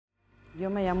Yo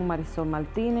me llamo Marisol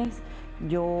Martínez,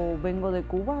 yo vengo de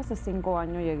Cuba, hace 5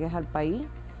 años llegué al país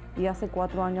y hace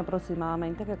 4 años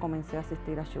aproximadamente que comencé a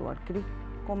asistir a Sugar Creek.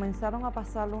 Comenzaron a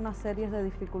pasar una serie de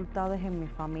dificultades en mi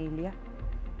familia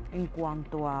en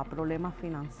cuanto a problemas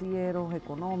financieros,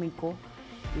 económicos,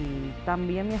 y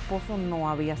también mi esposo no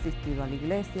había asistido a la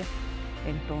iglesia.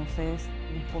 Entonces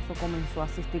mi esposo comenzó a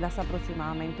asistir hace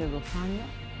aproximadamente 2 años.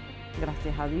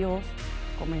 Gracias a Dios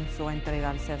comenzó a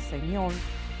entregarse al Señor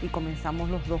y comenzamos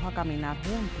los dos a caminar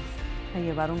juntos, a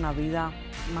llevar una vida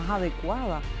más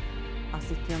adecuada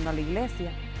asistiendo a la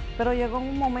iglesia. Pero llegó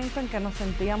un momento en que nos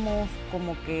sentíamos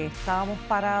como que estábamos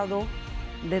parados,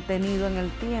 detenidos en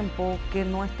el tiempo, que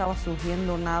no estaba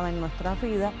surgiendo nada en nuestra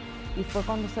vida, y fue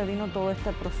cuando se vino todo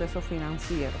este proceso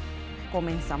financiero.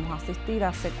 Comenzamos a asistir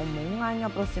hace como 1 año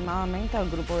aproximadamente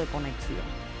al grupo de conexión.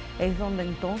 Es donde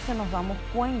entonces nos damos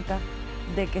cuenta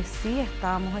de que sí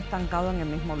estábamos estancados en el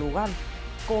mismo lugar.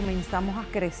 Comenzamos a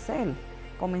crecer,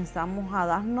 comenzamos a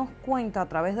darnos cuenta a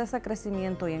través de ese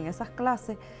crecimiento y en esas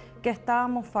clases que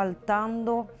estábamos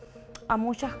faltando a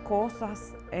muchas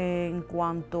cosas en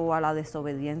cuanto a la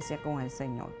desobediencia con el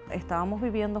Señor. Estábamos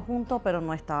viviendo juntos, pero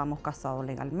no estábamos casados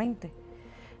legalmente.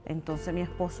 Entonces mi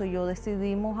esposo y yo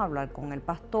decidimos hablar con el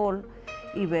pastor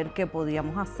y ver qué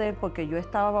podíamos hacer, porque yo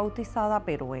estaba bautizada,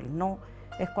 pero él no.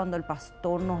 Es cuando el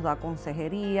pastor nos da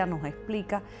consejería, nos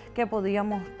explica qué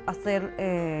podíamos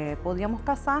hacer, podíamos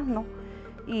casarnos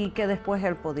y que después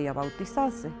él podía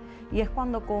bautizarse. Y es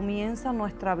cuando comienza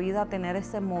nuestra vida a tener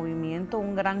ese movimiento,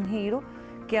 un gran giro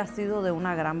que ha sido de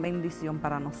una gran bendición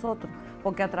para nosotros,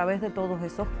 porque a través de todos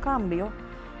esos cambios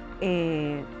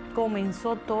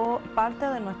comenzó parte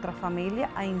de nuestra familia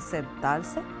a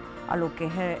insertarse a lo que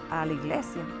es a la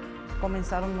iglesia.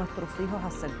 Comenzaron nuestros hijos a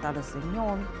aceptar al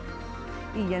Señor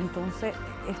y ya entonces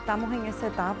estamos en esa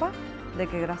etapa de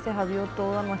que gracias a Dios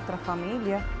toda nuestra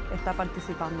familia está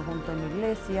participando junto en la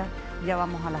iglesia, ya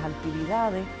vamos a las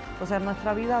actividades, o sea,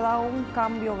 nuestra vida ha dado un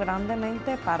cambio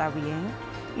grandemente para bien.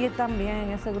 Y también en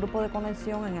ese grupo de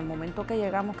conexión, en el momento que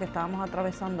llegamos, que estábamos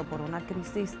atravesando por una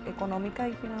crisis económica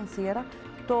y financiera,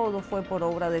 todo fue por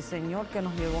obra del Señor que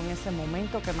nos llegó en ese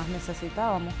momento que más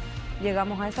necesitábamos.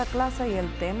 Llegamos a esa clase y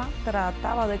el tema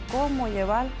trataba de cómo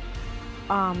llevar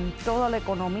toda la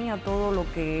economía, todo lo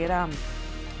que era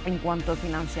en cuanto al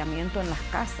financiamiento en las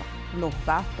casas, los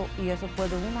gastos, y eso fue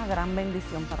de una gran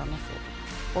bendición para nosotros,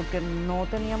 porque no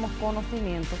teníamos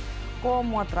conocimiento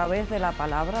cómo a través de la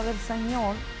palabra del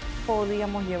Señor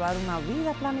podíamos llevar una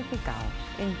vida planificada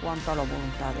en cuanto a la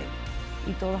voluntad de Él.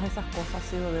 Y todas esas cosas han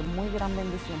sido de muy gran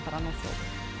bendición para nosotros.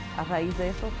 A raíz de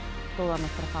eso, toda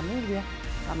nuestra familia,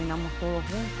 caminamos todos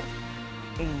juntos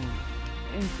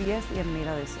en pies y en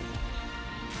mira del Señor.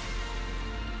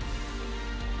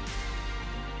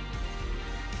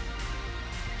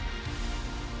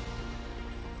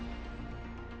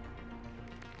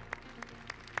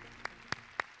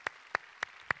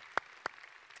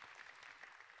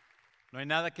 No hay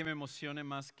nada que me emocione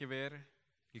más que ver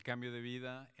el cambio de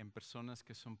vida en personas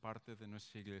que son parte de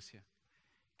nuestra iglesia,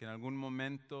 que en algún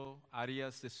momento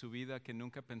áreas de su vida que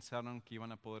nunca pensaron que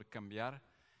iban a poder cambiar,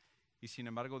 y sin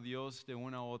embargo Dios de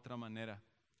una u otra manera,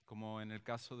 como en el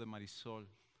caso de Marisol,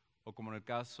 o como en el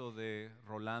caso de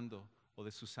Rolando o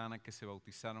de Susana, que se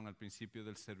bautizaron al principio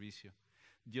del servicio,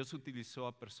 Dios utilizó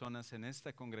a personas en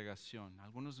esta congregación,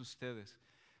 algunos de ustedes,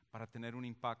 para tener un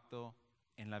impacto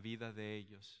en la vida de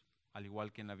ellos, al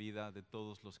igual que en la vida de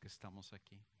todos los que estamos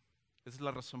aquí. Esa es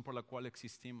la razón por la cual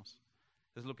existimos.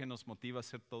 Es lo que nos motiva a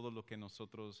hacer todo lo que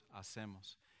nosotros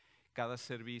hacemos. Cada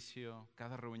servicio,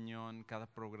 cada reunión, cada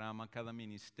programa, cada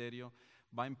ministerio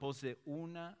va en pos de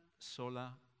una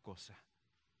sola cosa,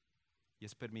 y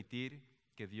es permitir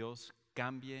que Dios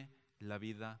cambie la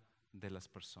vida de las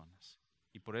personas.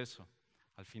 Y por eso,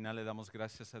 al final le damos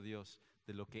gracias a Dios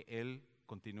de lo que Él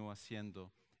continúa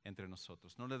haciendo entre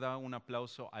nosotros. ¿No le da un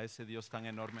aplauso a ese Dios tan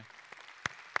enorme?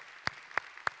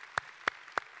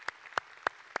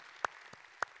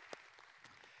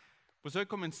 Pues hoy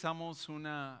comenzamos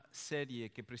una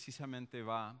serie que precisamente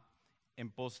va en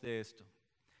pos de esto,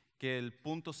 que el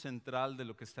punto central de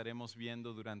lo que estaremos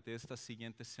viendo durante estas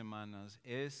siguientes semanas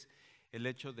es el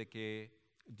hecho de que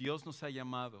Dios nos ha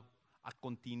llamado a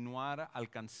continuar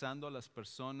alcanzando a las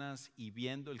personas y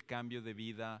viendo el cambio de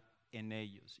vida en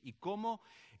ellos. Y cómo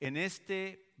en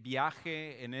este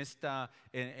viaje, en esta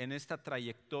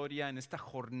trayectoria, en esta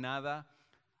jornada,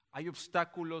 hay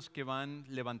obstáculos que van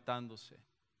levantándose.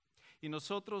 Y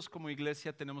nosotros como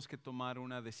iglesia tenemos que tomar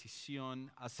una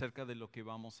decisión acerca de lo que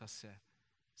vamos a hacer.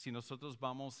 Si nosotros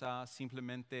vamos a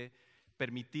simplemente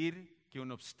permitir que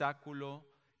un obstáculo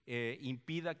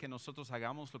impida que nosotros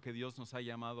hagamos lo que Dios nos ha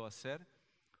llamado a hacer,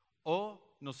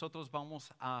 o nosotros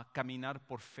vamos a caminar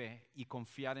por fe y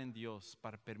confiar en Dios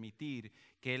para permitir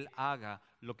que Él haga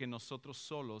lo que nosotros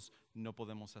solos no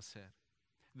podemos hacer.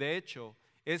 De hecho,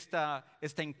 esta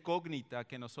incógnita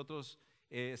que nosotros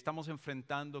estamos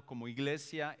enfrentando como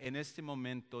iglesia en este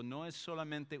momento no es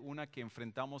solamente una que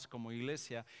enfrentamos como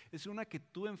iglesia, es una que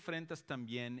tú enfrentas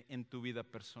también en tu vida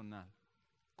personal,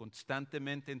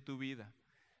 constantemente en tu vida.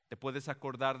 Te puedes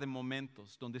acordar de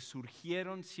momentos donde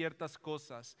surgieron ciertas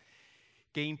cosas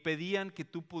que impedían que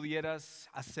tú pudieras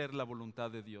hacer la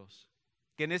voluntad de Dios.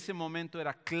 Que en ese momento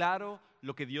era claro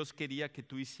lo que Dios quería que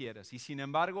tú hicieras. Y sin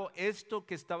embargo, esto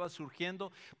que estaba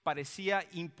surgiendo parecía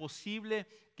imposible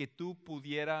que tú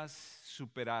pudieras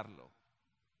superarlo.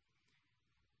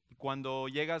 Y cuando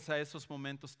llegas a esos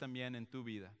momentos también en tu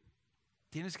vida,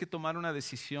 tienes que tomar una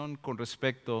decisión con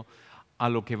respecto a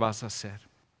lo que vas a hacer.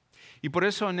 Y por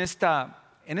eso en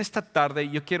esta tarde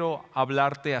yo quiero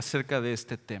hablarte acerca de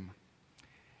este tema.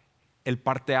 El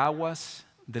parteaguas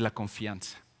de la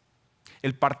confianza.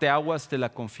 El parteaguas de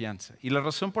la confianza. Y la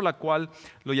razón por la cual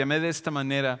lo llamé de esta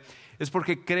manera es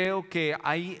porque creo que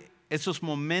hay esos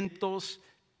momentos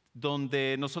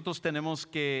donde nosotros tenemos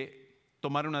que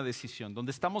tomar una decisión,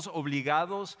 donde estamos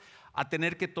obligados a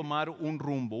tener que tomar un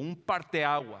rumbo, un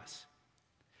parteaguas,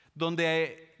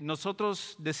 donde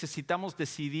nosotros necesitamos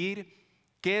decidir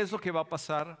qué es lo que va a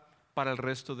pasar para el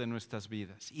resto de nuestras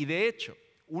vidas. Y de hecho,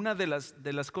 una de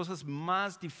las cosas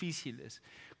más difíciles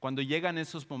cuando llegan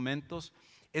esos momentos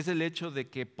es el hecho de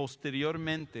que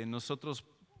posteriormente nosotros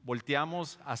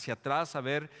volteamos hacia atrás a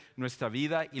ver nuestra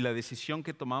vida y la decisión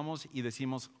que tomamos y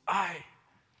decimos, ¡ay!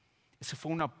 Esa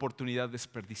fue una oportunidad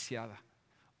desperdiciada.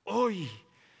 Hoy,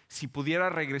 si pudiera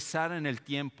regresar en el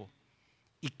tiempo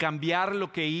y cambiar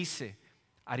lo que hice,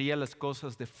 haría las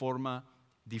cosas de forma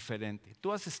diferente.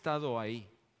 Tú has estado ahí.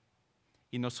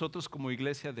 Y nosotros como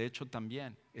iglesia, de hecho,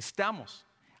 también estamos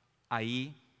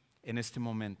ahí en este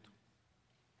momento.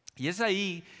 Y es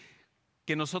ahí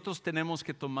que nosotros tenemos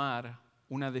que tomar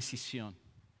una decisión,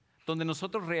 donde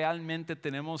nosotros realmente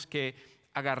tenemos que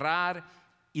agarrar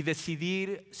y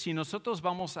decidir si nosotros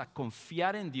vamos a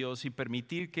confiar en Dios y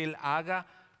permitir que Él haga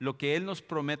lo que Él nos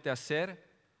promete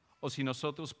hacer, o si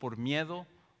nosotros por miedo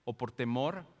o por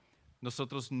temor,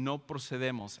 nosotros no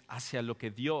procedemos hacia lo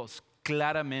que Dios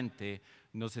claramente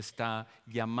nos está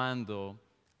llamando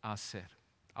a hacer.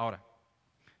 Ahora,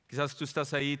 quizás tú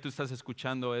estás ahí, tú estás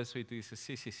escuchando eso y tú dices,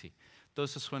 sí, todo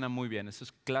eso suena muy bien, eso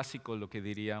es clásico lo que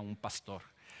diría un pastor.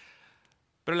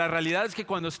 Pero la realidad es que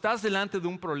cuando estás delante de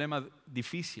un problema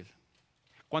difícil,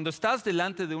 cuando estás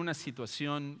delante de una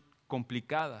situación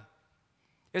complicada,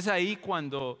 es ahí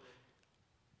cuando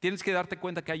tienes que darte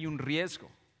cuenta que hay un riesgo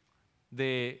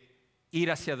de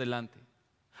ir hacia adelante.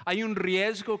 Hay un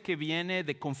riesgo que viene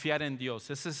de confiar en Dios,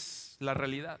 esa es la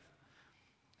realidad.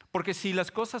 Porque si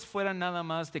las cosas fueran nada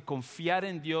más de confiar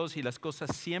en Dios y las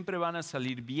cosas siempre van a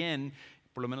salir bien,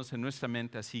 por lo menos en nuestra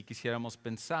mente así quisiéramos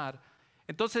pensar,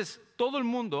 entonces todo el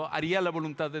mundo haría la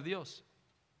voluntad de Dios.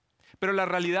 Pero la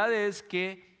realidad es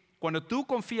que cuando tú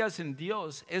confías en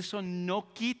Dios, eso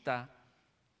no quita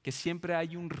que siempre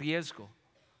hay un riesgo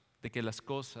de que las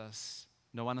cosas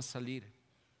no van a salir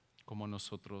como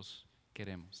nosotros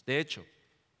queremos. De hecho,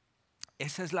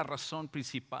 esa es la razón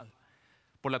principal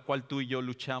por la cual tú y yo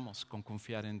luchamos con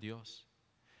confiar en Dios.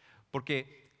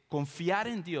 Porque confiar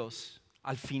en Dios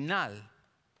al final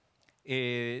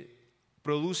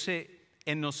produce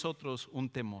en nosotros un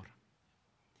temor.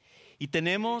 Y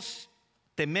tememos,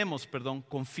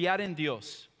 confiar en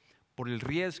Dios por el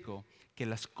riesgo que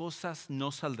las cosas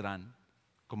no saldrán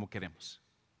como queremos.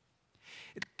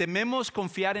 Tememos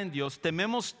confiar en Dios,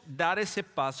 tememos dar ese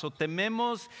paso,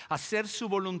 tememos hacer su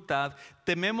voluntad,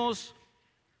 tememos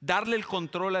darle el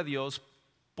control a Dios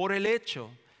por el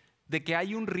hecho de que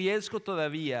hay un riesgo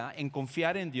todavía en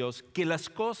confiar en Dios, que las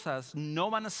cosas no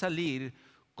van a salir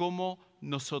como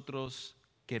nosotros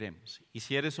queremos. Y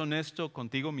si eres honesto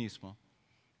contigo mismo,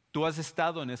 tú has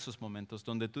estado en esos momentos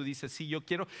donde tú dices, sí, yo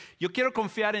quiero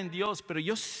confiar en Dios, pero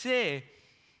yo sé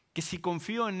que si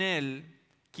confío en Él,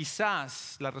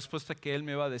 quizás la respuesta que Él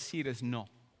me va a decir es no.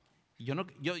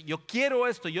 Yo quiero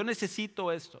esto, yo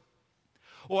necesito esto.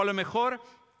 O a lo mejor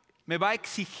me va a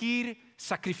exigir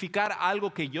sacrificar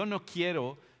algo que yo no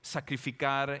quiero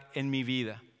sacrificar en mi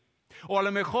vida. O a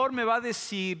lo mejor me va a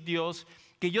decir Dios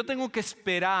que yo tengo que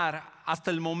esperar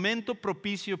hasta el momento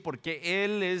propicio porque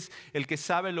Él es el que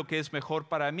sabe lo que es mejor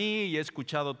para mí y he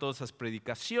escuchado todas esas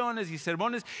predicaciones y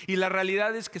sermones y la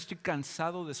realidad es que estoy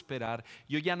cansado de esperar.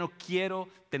 Yo ya no quiero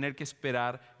tener que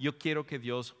esperar, yo quiero que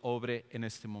Dios obre en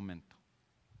este momento.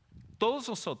 Todos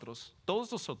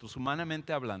nosotros,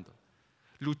 humanamente hablando,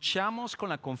 luchamos con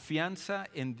la confianza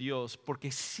en Dios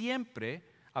porque siempre,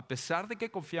 a pesar de que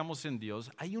confiamos en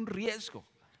Dios, hay un riesgo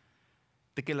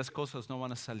de que las cosas no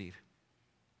van a salir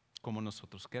como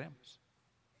nosotros queremos.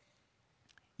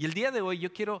 Y el día de hoy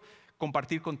yo quiero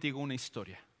compartir contigo una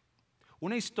historia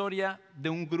de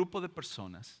un grupo de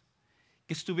personas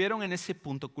que estuvieron en ese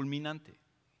punto culminante,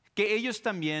 que ellos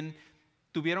también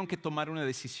tuvieron que tomar una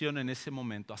decisión en ese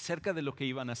momento acerca de lo que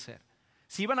iban a hacer.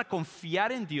 Si iban a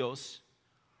confiar en Dios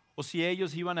o si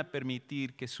ellos iban a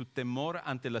permitir que su temor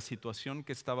ante la situación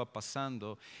que estaba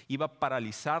pasando iba a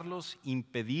paralizarlos,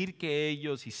 impedir que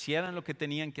ellos hicieran lo que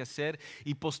tenían que hacer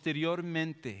y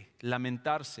posteriormente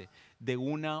lamentarse de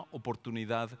una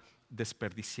oportunidad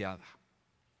desperdiciada.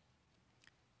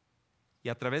 Y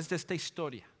a través de esta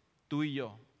historia, tú y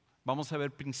yo vamos a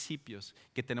ver principios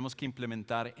que tenemos que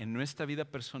implementar en nuestra vida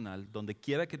personal, donde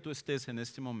quiera que tú estés en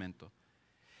este momento,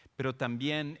 pero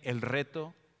también el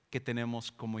reto que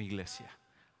tenemos como iglesia,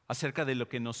 acerca de lo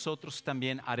que nosotros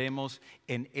también haremos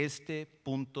en este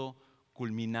punto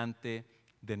culminante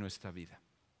de nuestra vida.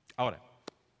 Ahora,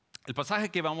 el pasaje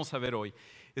que vamos a ver hoy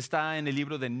está en el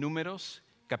libro de Números,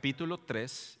 capítulo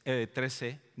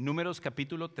 13, Números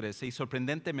capítulo 13, y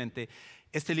sorprendentemente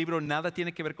este libro nada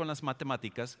tiene que ver con las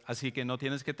matemáticas, así que no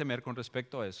tienes que temer con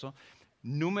respecto a eso.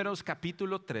 Números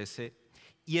capítulo 13,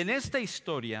 y en esta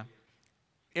historia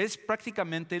es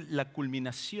prácticamente la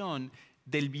culminación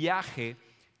del viaje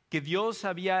que Dios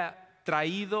había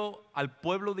traído al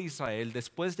pueblo de Israel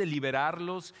después de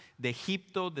liberarlos de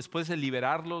Egipto, después de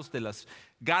liberarlos de las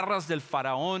garras del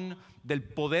faraón, del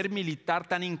poder militar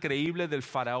tan increíble del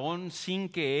faraón, sin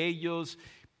que ellos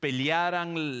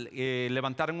pelearan,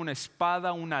 levantaran una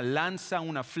espada, una lanza,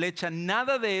 una flecha,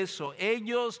 nada de eso.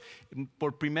 Ellos,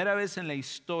 por primera vez en la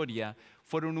historia,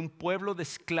 fueron un pueblo de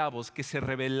esclavos que se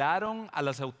rebelaron a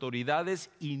las autoridades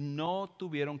y no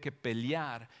tuvieron que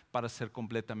pelear para ser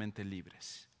completamente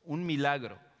libres. Un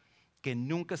milagro que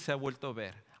nunca se ha vuelto a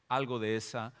ver, algo de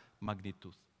esa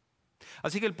magnitud.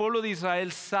 Así que el pueblo de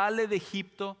Israel sale de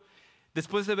Egipto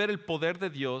después de ver el poder de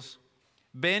Dios.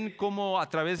 Ven cómo a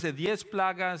través de 10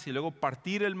 plagas y luego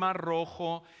partir el mar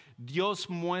rojo, Dios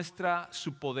muestra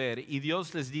su poder y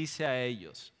Dios les dice a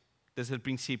ellos desde el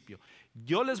principio: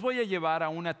 yo les voy a llevar a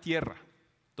una tierra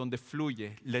donde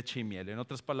fluye leche y miel. En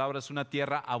otras palabras, una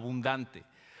tierra abundante,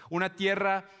 una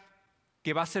tierra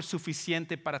que va a ser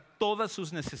suficiente para todas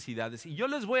sus necesidades. Y yo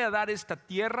les voy a dar esta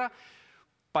tierra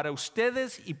para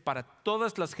ustedes y para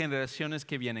todas las generaciones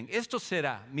que vienen. Esto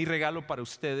será mi regalo para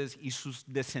ustedes y sus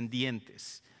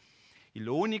descendientes. Y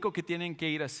lo único que tienen que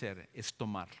ir a hacer es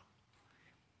tomarlo.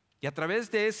 Y a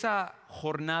través de esa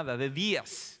jornada de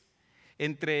días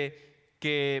entre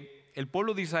que el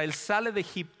pueblo de Israel sale de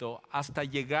Egipto hasta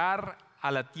llegar a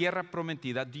la tierra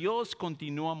prometida, Dios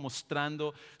continúa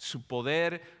mostrando su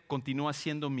poder, continúa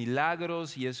haciendo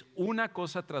milagros, y es una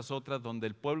cosa tras otra donde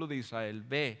el pueblo de Israel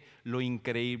ve lo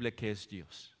increíble que es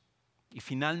Dios. Y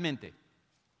finalmente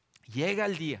llega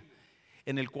el día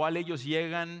en el cual ellos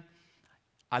llegan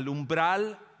al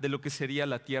umbral de lo que sería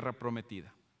la tierra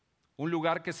prometida, un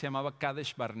lugar que se llamaba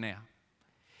Kadesh Barnea.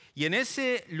 Y en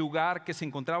ese lugar que se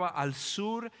encontraba al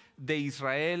sur de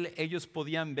Israel, ellos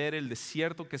podían ver el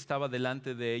desierto que estaba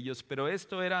delante de ellos, pero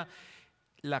esto era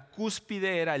la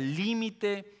cúspide, era el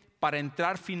límite para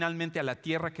entrar finalmente a la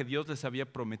tierra que Dios les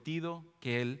había prometido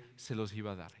que Él se los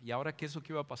iba a dar. ¿Y ahora qué es lo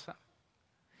que iba a pasar?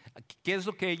 ¿Qué es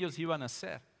lo que ellos iban a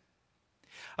hacer?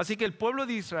 Así que el pueblo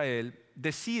de Israel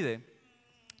decide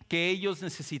que ellos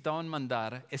necesitaban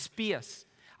mandar espías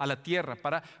a la tierra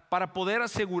para poder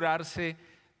asegurarse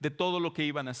de todo lo que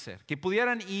iban a hacer, que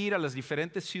pudieran ir a las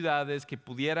diferentes ciudades, que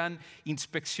pudieran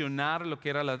inspeccionar lo que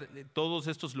era todos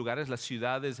estos lugares, las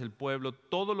ciudades, el pueblo,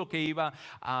 todo lo que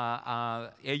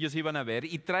ellos iban a ver,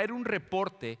 y traer un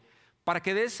reporte para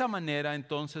que de esa manera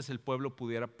entonces el pueblo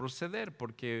pudiera proceder,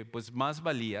 porque pues más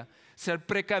valía ser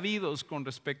precavidos con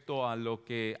respecto a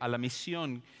la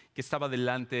misión que estaba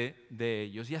delante de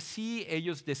ellos. Y así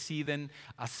ellos deciden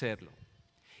hacerlo.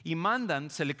 Y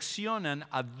seleccionan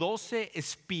a 12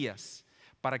 espías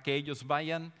para que ellos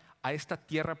vayan a esta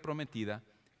tierra prometida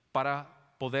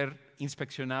para poder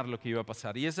inspeccionar lo que iba a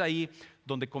pasar. Y es ahí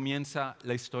donde comienza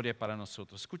la historia para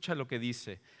nosotros. Escucha lo que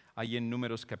dice ahí en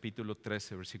Números capítulo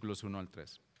 13, versículos 1 al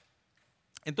 3.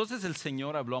 Entonces el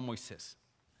Señor habló a Moisés: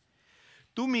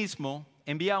 tú mismo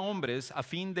envía hombres a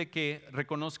fin de que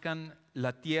reconozcan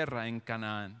la tierra en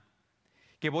Canaán,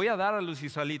 que voy a dar a los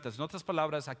israelitas. En otras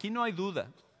palabras, aquí no hay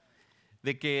duda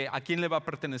de que a quién le va a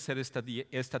pertenecer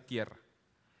esta tierra.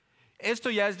 Esto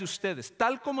ya es de ustedes,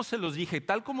 tal como se los dije,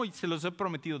 tal como se los he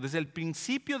prometido desde el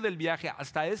principio del viaje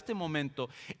hasta este momento.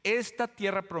 Esta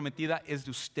tierra prometida es de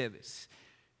ustedes.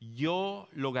 yo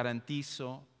lo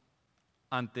garantizo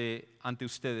ante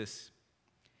ustedes.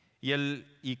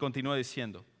 Y continúa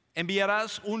diciendo,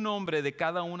 enviarás un hombre de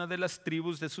cada una de las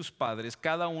tribus de sus padres,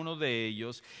 cada uno de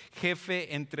ellos,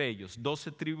 jefe entre ellos.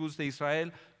 12 tribus de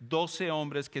Israel, 12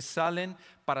 hombres que salen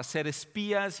para ser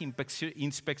espías,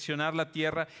 inspeccionar la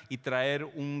tierra y traer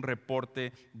un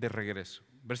reporte de regreso.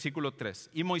 Versículo 3.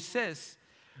 Y Moisés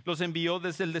los envió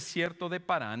desde el desierto de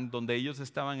Parán, donde ellos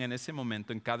estaban en ese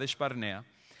momento, en Kadesh Barnea,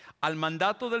 al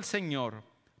mandato del Señor.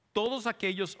 Todos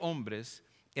aquellos hombres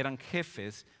eran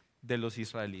jefes de los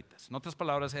israelitas. En otras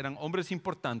palabras, eran hombres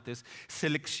importantes,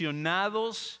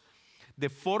 seleccionados de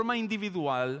forma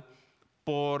individual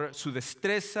por su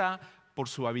destreza, por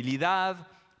su habilidad,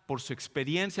 por su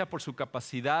experiencia, por su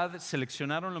capacidad.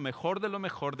 Seleccionaron lo mejor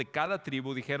de cada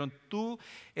tribu. Dijeron, tú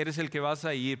eres el que vas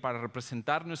a ir para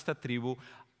representar nuestra tribu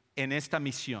en esta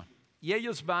misión. Y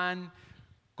ellos van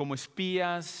como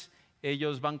espías.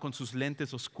 Ellos van con sus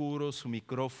lentes oscuros, su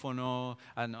micrófono,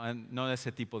 no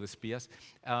ese tipo de espías.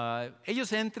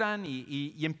 Ellos entran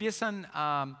y empiezan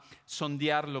a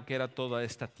sondear lo que era toda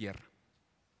esta tierra.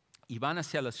 Y van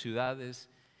hacia las ciudades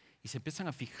y se empiezan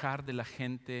a fijar de la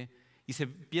gente y se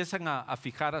empiezan a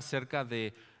fijar acerca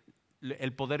de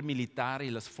el poder militar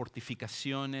y las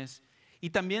fortificaciones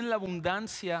y también la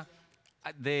abundancia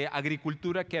de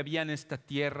agricultura que había en esta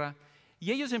tierra.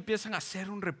 Y ellos empiezan a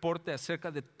hacer un reporte acerca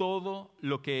de todo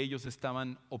lo que ellos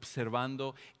estaban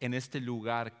observando en este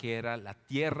lugar que era la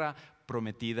tierra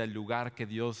prometida, el lugar que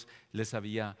Dios les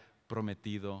había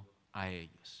prometido a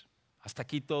ellos. Hasta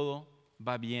aquí todo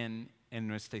va bien en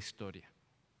nuestra historia,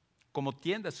 como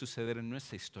tiende a suceder en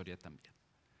nuestra historia también.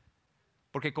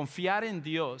 Porque confiar en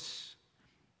Dios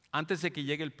antes de que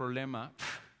llegue el problema,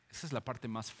 esa es la parte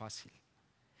más fácil.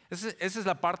 Esa es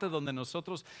la parte donde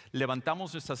nosotros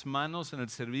levantamos nuestras manos en el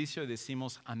servicio y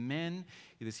decimos amén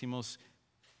y decimos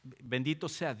bendito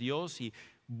sea Dios y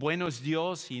bueno es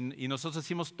Dios y nosotros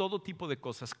decimos todo tipo de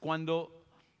cosas cuando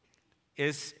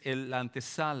es la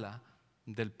antesala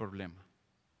del problema.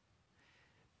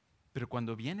 Pero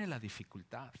cuando viene la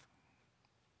dificultad,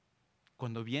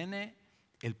 cuando viene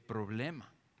el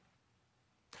problema,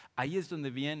 ahí es donde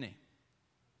viene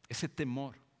ese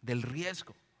temor del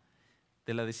riesgo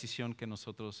de la decisión que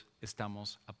nosotros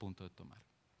estamos a punto de tomar.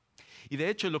 Y de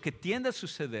hecho, lo que tiende a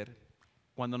suceder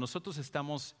cuando nosotros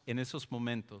estamos en esos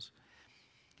momentos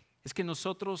es que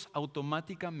nosotros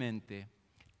automáticamente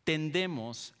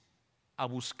tendemos a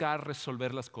buscar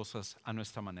resolver las cosas a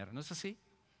nuestra manera. ¿No es así?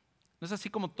 No es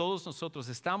así como todos nosotros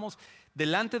estamos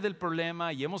delante del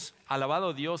problema y hemos alabado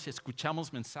a Dios y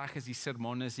escuchamos mensajes y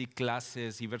sermones y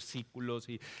clases y versículos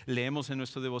y leemos en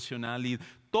nuestro devocional y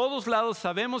todos lados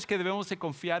sabemos que debemos de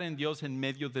confiar en Dios en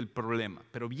medio del problema.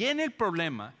 Pero viene el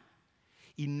problema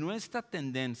y nuestra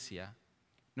tendencia,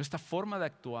 nuestra forma de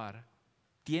actuar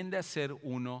tiende a ser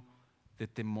uno de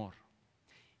temor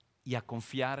y a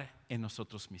confiar en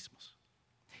nosotros mismos.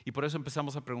 Y por eso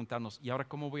empezamos a preguntarnos, ¿y ahora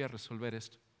cómo voy a resolver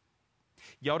esto?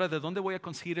 ¿Y ahora de dónde voy a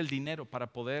conseguir el dinero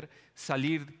para poder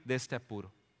salir de este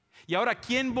apuro? ¿Y ahora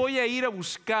quién voy a ir a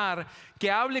buscar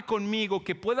que hable conmigo,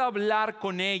 que pueda hablar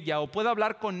con ella o pueda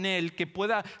hablar con él, que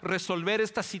pueda resolver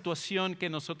esta situación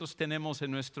que nosotros tenemos en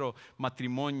nuestro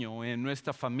matrimonio, en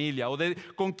nuestra familia? ¿O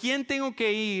con quién tengo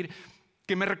que ir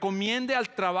que me recomiende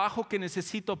al trabajo que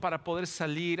necesito para poder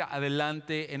salir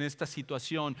adelante en esta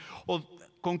situación? ¿O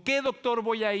con qué doctor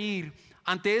voy a ir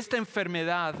ante esta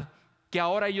enfermedad que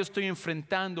ahora yo estoy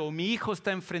enfrentando, o mi hijo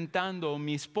está enfrentando, o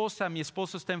mi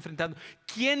esposo está enfrentando?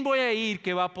 ¿Quién voy a ir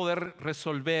que va a poder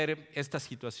resolver esta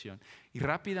situación? Y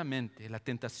rápidamente la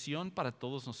tentación para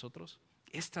todos nosotros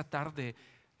es tratar de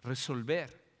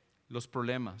resolver los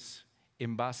problemas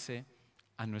en base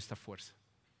a nuestra fuerza,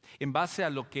 en base a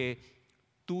lo que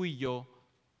tú y yo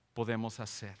podemos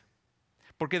hacer.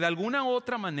 Porque de alguna u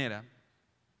otra manera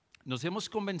nos hemos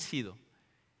convencido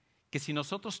que si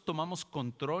nosotros tomamos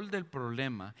control del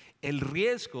problema, el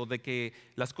riesgo de que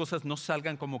las cosas no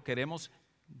salgan como queremos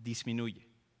disminuye.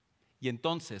 Y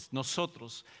entonces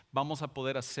nosotros vamos a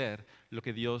poder hacer lo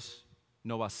que Dios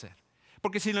no va a hacer.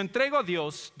 Porque si lo entrego a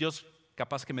Dios, Dios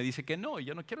capaz que me dice que no, y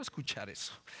yo no quiero escuchar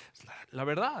eso. Es la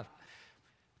verdad.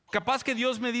 Capaz que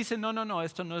Dios me dice, no,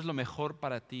 esto no es lo mejor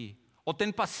para ti. O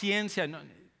ten paciencia. No.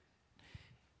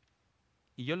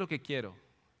 Y yo lo que quiero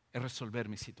es resolver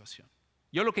mi situación.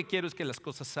 Yo lo que quiero es que las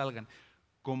cosas salgan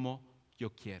como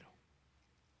yo quiero.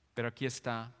 Pero aquí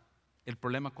está el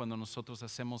problema cuando nosotros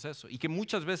hacemos eso. Y que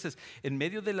muchas veces en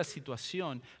medio de la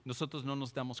situación nosotros no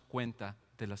nos damos cuenta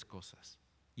de las cosas.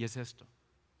 Y es esto.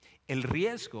 El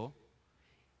riesgo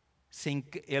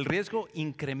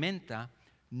incrementa,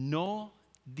 no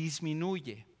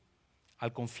disminuye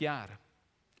al confiar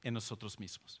en nosotros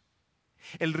mismos.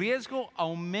 El riesgo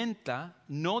aumenta,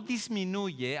 no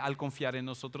disminuye al confiar en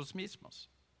nosotros mismos.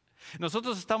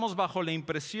 Nosotros estamos bajo la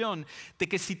impresión de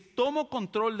que si tomo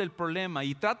control del problema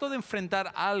y trato de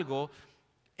enfrentar algo,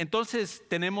 entonces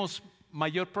tenemos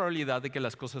mayor probabilidad de que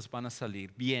las cosas van a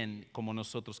salir bien como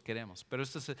nosotros queremos. Pero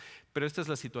esta es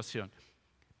la situación.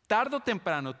 Tarde o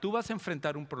temprano tú vas a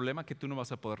enfrentar un problema que tú no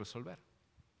vas a poder resolver.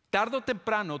 Tarde o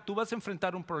temprano tú vas a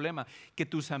enfrentar un problema que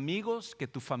tus amigos, que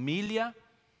tu familia,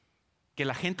 que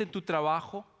la gente en tu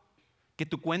trabajo, que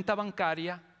tu cuenta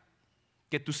bancaria,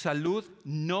 que tu salud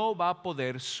no va a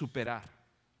poder superar.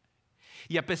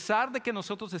 Y a pesar de que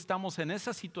nosotros estamos en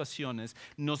esas situaciones,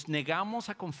 nos negamos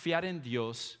a confiar en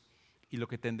Dios y lo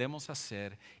que tendemos a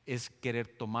hacer es querer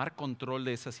tomar control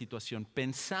de esa situación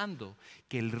pensando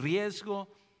que el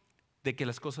riesgo de que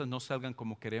las cosas no salgan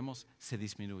como queremos se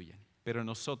disminuyen. Pero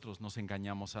nosotros nos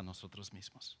engañamos a nosotros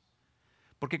mismos.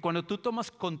 Porque cuando tú tomas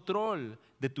control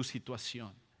de tu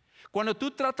situación, cuando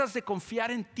tú tratas de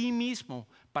confiar en ti mismo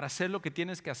para hacer lo que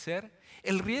tienes que hacer,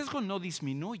 el riesgo no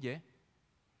disminuye,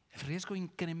 el riesgo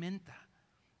incrementa.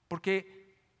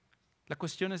 Porque la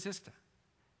cuestión es esta: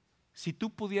 si tú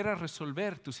pudieras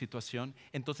resolver tu situación,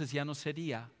 entonces ya no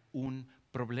sería un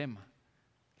problema.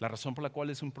 La razón por la cual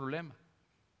es un problema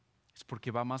es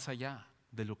porque va más allá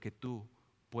de lo que tú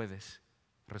puedes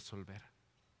resolver.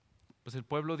 Pues el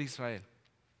pueblo de Israel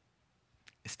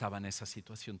estaba en esa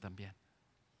situación también.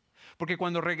 Porque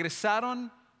cuando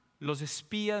regresaron los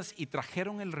espías y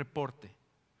trajeron el reporte,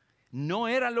 no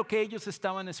era lo que ellos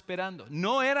estaban esperando,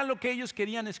 no era lo que ellos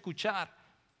querían escuchar.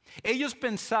 Ellos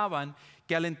pensaban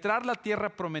que al entrar la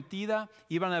tierra prometida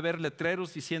iban a haber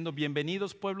letreros diciendo: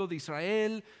 bienvenidos pueblo de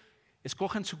Israel,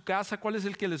 escojan su casa, ¿cuál es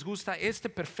el que les gusta? Este,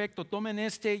 perfecto, tomen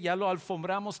este, ya lo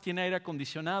alfombramos, tiene aire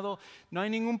acondicionado, no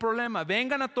hay ningún problema,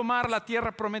 vengan a tomar la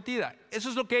tierra prometida. Eso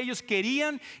es lo que ellos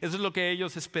querían, eso es lo que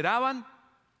ellos esperaban.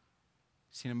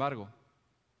 Sin embargo,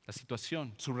 la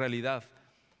situación, su realidad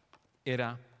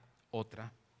era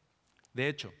otra. De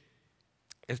hecho,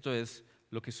 esto es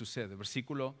lo que sucede.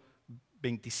 Versículo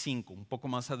 25, un poco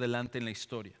más adelante en la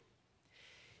historia.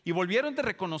 Y volvieron de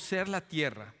reconocer la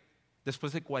tierra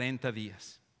después de 40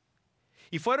 días.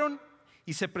 Y fueron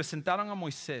y se presentaron a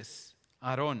Moisés,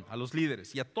 a Aarón, a los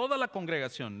líderes y a toda la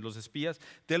congregación, los espías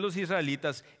de los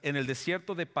israelitas, en el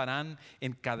desierto de Parán,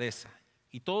 en Cadesa.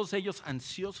 Y todos ellos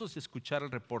ansiosos de escuchar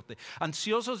el reporte,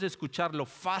 ansiosos de escuchar lo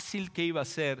fácil que iba a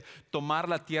ser tomar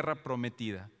la tierra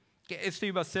prometida. Que esto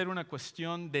iba a ser una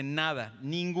cuestión de nada,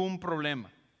 ningún problema.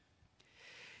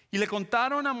 Y le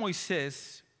contaron a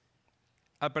Moisés,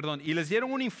 y les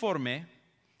dieron un informe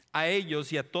a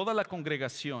ellos y a toda la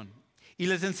congregación, y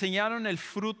les enseñaron el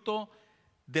fruto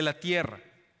de la tierra.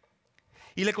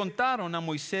 Y le contaron a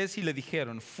Moisés y le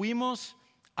dijeron: fuimos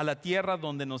a la tierra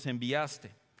donde nos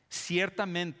enviaste.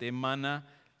 Ciertamente emana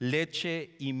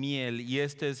leche y miel, y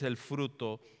este es el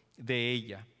fruto de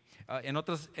ella. En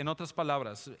otras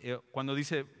palabras, cuando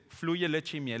dice fluye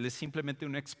leche y miel, es simplemente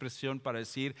una expresión para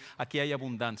decir aquí hay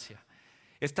abundancia.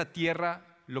 Esta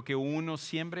tierra, lo que uno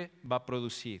siembre, va a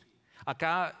producir.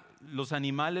 Acá los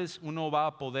animales uno va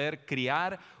a poder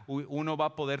criar, uno va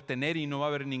a poder tener y no va a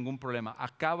haber ningún problema.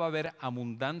 Acá va a haber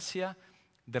abundancia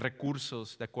de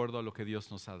recursos de acuerdo a lo que Dios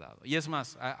nos ha dado. Y es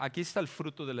más, aquí está el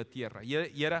fruto de la tierra.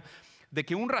 Y era de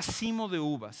que un racimo de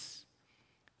uvas,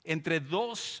 entre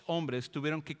 2 hombres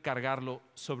tuvieron que cargarlo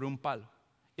sobre un palo.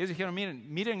 Ellos dijeron: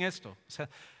 miren esto. O sea,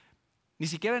 ni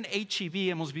siquiera en H-E-B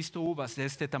hemos visto uvas de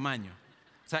este tamaño.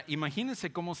 O sea,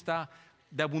 imagínense cómo está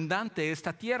de abundante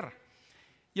esta tierra.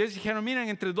 Y ellos dijeron: miren,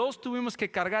 entre 2 tuvimos que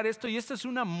cargar esto, y esta es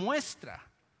una muestra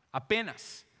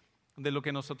apenas de lo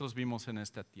que nosotros vimos en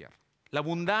esta tierra. La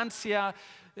abundancia,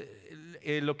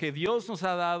 lo que Dios nos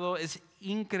ha dado, es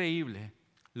increíble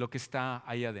lo que está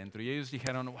ahí adentro. Y ellos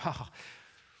dijeron: wow,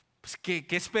 pues ¿qué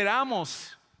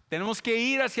esperamos? Tenemos que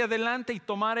ir hacia adelante y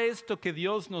tomar esto que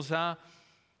Dios nos ha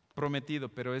prometido.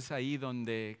 Pero es ahí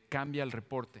donde cambia el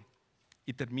reporte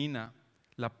y termina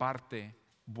la parte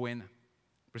buena.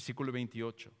 Versículo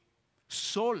 28.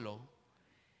 Solo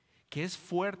que es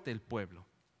fuerte el pueblo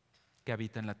que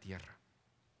habita en la tierra,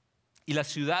 y las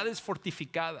ciudades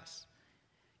fortificadas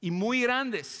y muy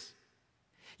grandes.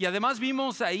 Y además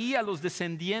vimos ahí a los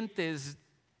descendientes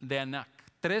de Anac.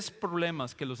 3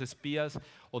 problemas que los espías,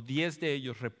 o 10 de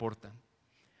ellos, reportan.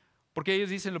 Porque ellos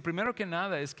dicen: lo primero que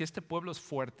nada es que este pueblo es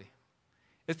fuerte.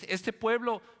 Este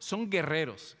pueblo son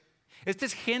guerreros. Esta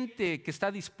es gente que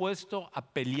está dispuesto a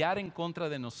pelear en contra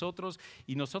de nosotros,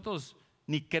 y nosotros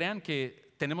ni crean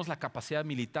que tenemos la capacidad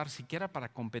militar siquiera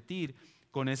para competir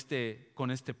con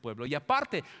este pueblo. Y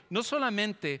aparte, no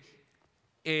solamente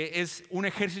es un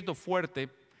ejército fuerte,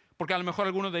 Porque a lo mejor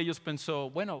alguno de ellos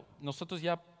pensó, bueno, nosotros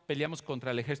ya peleamos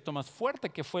contra el ejército más fuerte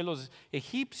que fue los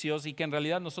egipcios y que en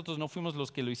realidad nosotros no fuimos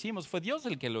los que lo hicimos, fue Dios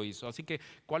el que lo hizo. Así que,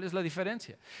 ¿cuál es la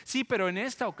diferencia? Sí, pero en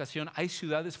esta ocasión hay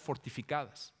ciudades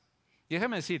fortificadas. Y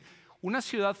déjame decir, una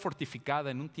ciudad fortificada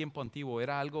en un tiempo antiguo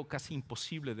era algo casi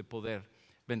imposible de poder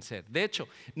vencer. De hecho,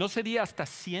 no sería hasta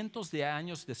cientos de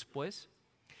años después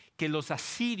que los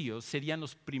asirios serían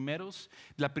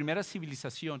la primera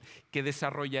civilización que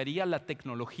desarrollaría la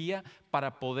tecnología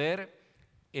para poder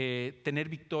tener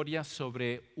victoria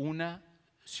sobre una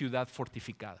ciudad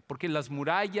fortificada. Porque las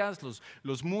murallas,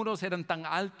 los muros eran tan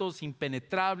altos,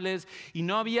 impenetrables, y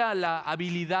no había la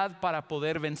habilidad para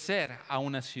poder vencer a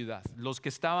una ciudad.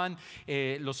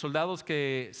 Los soldados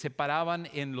que se paraban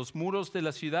en los muros de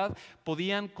la ciudad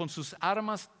podían con sus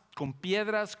armas, con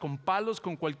piedras, con palos,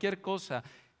 con cualquier cosa,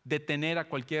 detener a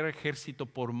cualquier ejército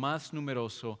por más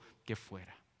numeroso que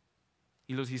fuera.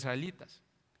 Y los israelitas,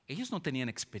 ellos no tenían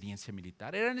experiencia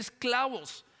militar, eran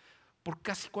esclavos por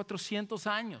casi 400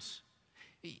 años.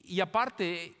 Y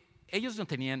aparte, ellos no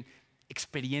tenían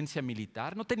experiencia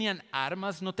militar, no tenían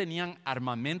armas, no tenían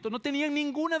armamento, no tenían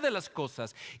ninguna de las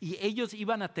cosas. Y ellos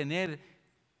iban a tener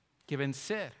que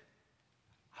vencer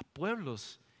a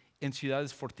pueblos en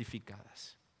ciudades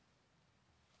fortificadas.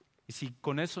 Y si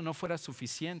con eso no fuera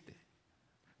suficiente,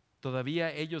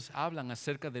 todavía ellos hablan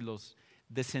acerca de los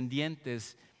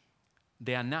descendientes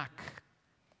de Anak.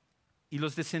 Y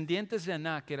los descendientes de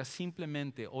Anak era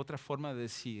simplemente otra forma de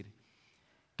decir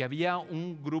que había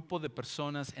un grupo de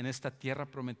personas en esta tierra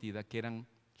prometida que eran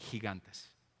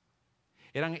gigantes.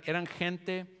 Eran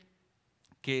gente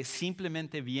que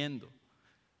simplemente viendo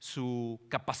su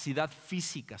capacidad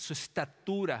física, su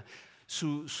estatura,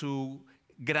 su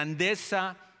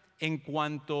grandeza en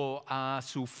cuanto a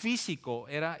su físico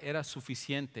era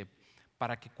suficiente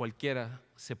para que cualquiera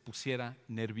se pusiera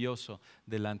nervioso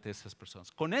delante de esas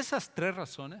personas. Con esas 3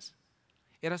 razones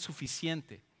era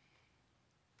suficiente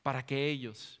para que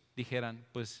ellos dijeran,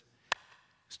 pues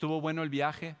estuvo bueno el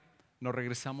viaje, nos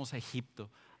regresamos a Egipto,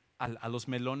 a los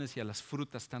melones y a las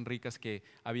frutas tan ricas que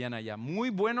habían allá. Muy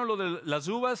bueno lo de las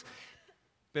uvas,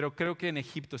 pero creo que en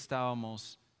Egipto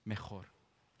estábamos mejor.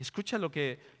 Escucha lo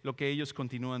que ellos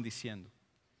continúan diciendo.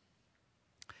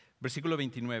 Versículo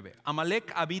 29.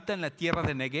 Amalek habita en la tierra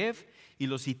de Negev y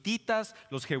los hititas,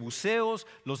 los jebuseos,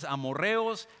 los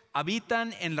amorreos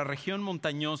habitan en la región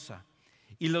montañosa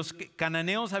y los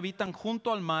cananeos habitan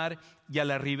junto al mar y a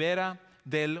la ribera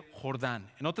del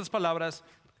Jordán. En otras palabras,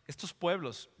 estos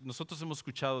pueblos, nosotros hemos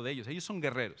escuchado de ellos son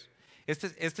guerreros. Esta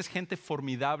es gente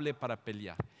formidable para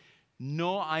pelear.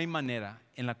 No hay manera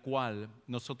en la cual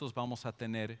nosotros vamos a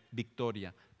tener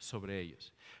victoria sobre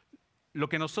ellos. Lo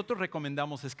que nosotros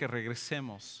recomendamos es que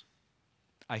regresemos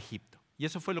a Egipto. Y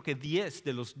eso fue lo que 10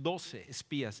 de los 12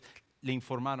 espías le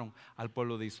informaron al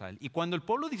pueblo de Israel. Y cuando el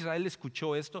pueblo de Israel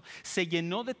escuchó esto, se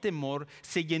llenó de temor,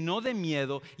 se llenó de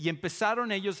miedo y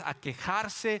empezaron ellos a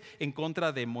quejarse en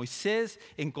contra de Moisés,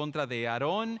 en contra de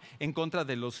Aarón, en contra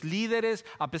de los líderes.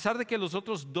 A pesar de que los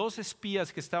otros 2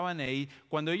 espías que estaban ahí,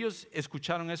 cuando ellos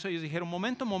escucharon eso, ellos dijeron,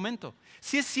 momento,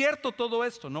 si es cierto todo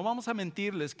esto, no vamos a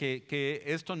mentirles que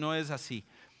esto no es así.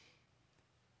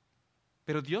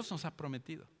 Pero Dios nos ha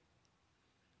prometido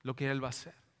lo que Él va a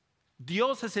hacer.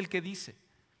 Dios es el que dice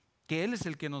que Él es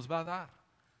el que nos va a dar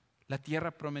la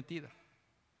tierra prometida.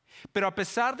 Pero a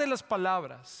pesar de las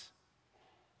palabras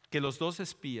que los 2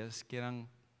 espías, que eran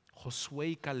Josué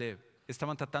y Caleb,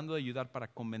 estaban tratando de ayudar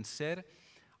para convencer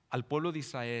al pueblo de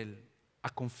Israel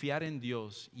a confiar en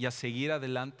Dios y a seguir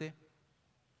adelante,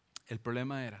 el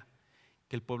problema era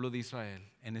que el pueblo de Israel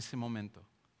en ese momento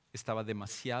estaba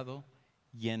demasiado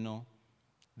lleno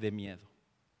de miedo.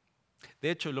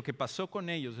 De hecho, lo que pasó con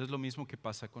ellos es lo mismo que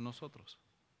pasa con nosotros.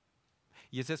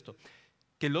 Y es esto,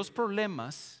 que los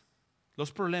problemas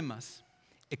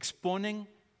exponen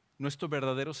nuestro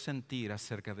verdadero sentir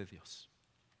acerca de Dios.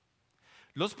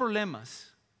 Los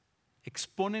problemas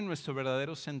exponen nuestro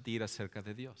verdadero sentir acerca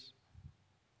de Dios.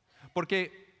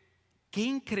 Porque qué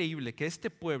increíble que este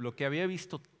pueblo que había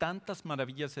visto tantas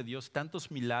maravillas de Dios,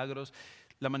 tantos milagros,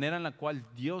 la manera en la cual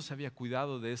Dios había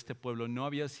cuidado de este pueblo no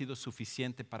había sido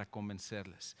suficiente para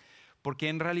convencerles. Porque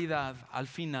en realidad, al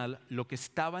final, lo que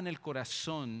estaba en el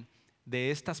corazón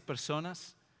de estas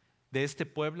personas, de este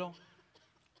pueblo,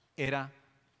 era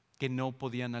que no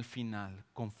podían al final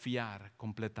confiar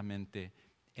completamente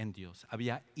en Dios.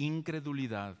 Había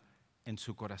incredulidad en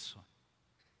su corazón.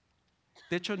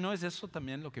 De hecho, ¿no es eso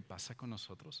también lo que pasa con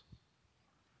nosotros?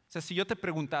 O sea, si yo te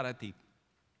preguntara a ti,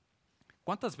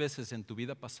 ¿cuántas veces en tu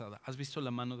vida pasada has visto la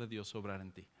mano de Dios obrar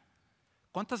en ti?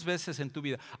 ¿Cuántas veces en tu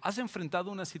vida has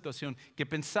enfrentado una situación que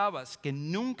pensabas que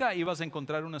nunca ibas a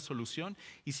encontrar una solución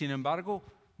y sin embargo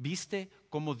viste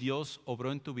cómo Dios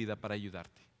obró en tu vida para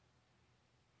ayudarte?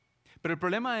 Pero el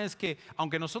problema es que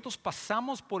aunque nosotros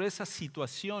pasamos por esas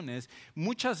situaciones,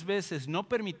 muchas veces no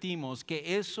permitimos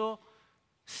que eso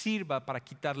sirva para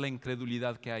quitar la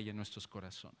incredulidad que hay en nuestros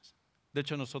corazones. De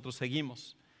hecho, nosotros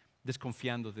seguimos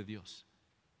desconfiando de Dios.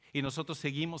 Y nosotros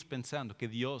seguimos pensando que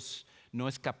Dios no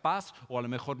es capaz o a lo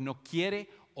mejor no quiere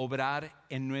obrar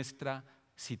en nuestra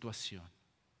situación.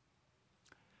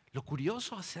 Lo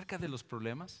curioso acerca de los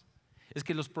problemas es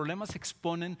que los problemas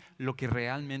exponen lo que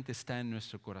realmente está en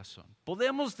nuestro corazón.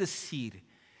 Podemos decir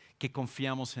que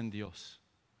confiamos en Dios,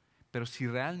 pero si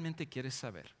realmente quieres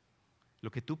saber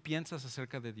lo que tú piensas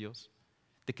acerca de Dios,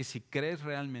 de que si crees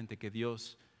realmente que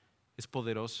Dios es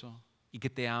poderoso y que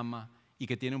te ama y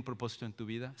que tiene un propósito en tu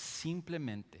vida,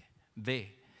 simplemente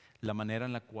ve la manera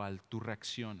en la cual tú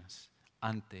reaccionas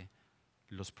ante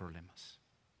los problemas.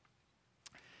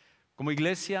 Como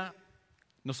iglesia,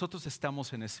 nosotros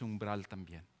estamos en ese umbral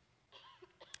también.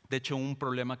 De hecho, un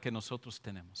problema que nosotros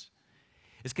tenemos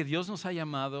es que Dios nos ha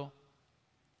llamado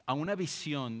a una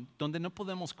visión donde no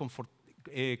podemos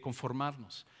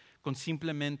conformarnos con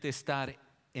simplemente estar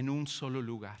en un solo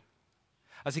lugar.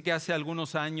 Así que hace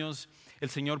algunos años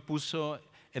el Señor puso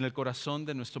en el corazón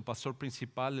de nuestro pastor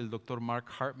principal, el doctor Mark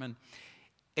Hartman,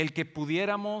 el que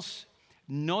pudiéramos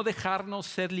no dejarnos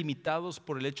ser limitados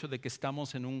por el hecho de que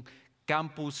estamos en un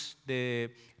campus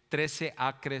de 13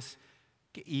 acres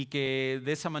y que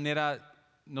de esa manera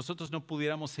nosotros no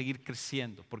pudiéramos seguir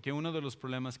creciendo, porque uno de los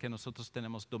problemas que nosotros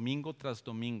tenemos domingo tras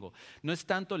domingo no es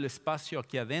tanto el espacio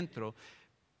aquí adentro,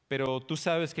 pero tú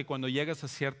sabes que cuando llegas a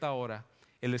cierta hora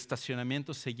el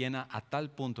estacionamiento se llena a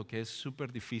tal punto que es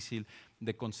súper difícil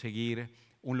de conseguir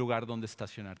un lugar donde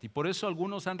estacionarte. Y por eso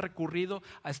algunos han recurrido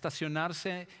a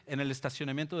estacionarse en el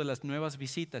estacionamiento de las nuevas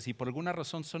visitas y por alguna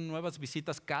razón son nuevas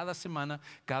visitas cada semana.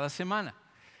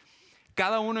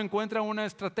 Cada uno encuentra una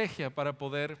estrategia para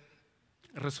poder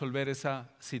resolver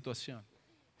esa situación.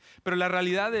 Pero la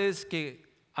realidad es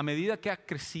que a medida que ha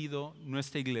crecido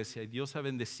nuestra iglesia y Dios ha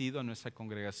bendecido a nuestra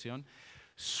congregación,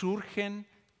 surgen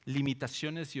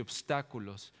limitaciones y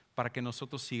obstáculos para que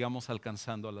nosotros sigamos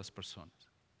alcanzando a las personas.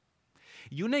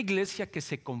 Y una iglesia que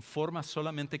se conforma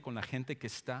solamente con la gente que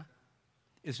está,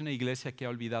 es una iglesia que ha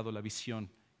olvidado la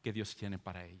visión que Dios tiene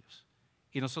para ellos.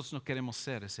 Y nosotros no queremos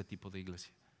ser ese tipo de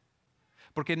iglesia.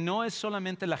 Porque no es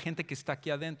solamente la gente que está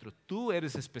aquí adentro, tú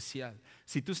eres especial.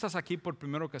 Si tú estás aquí por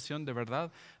primera ocasión, de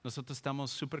verdad, nosotros estamos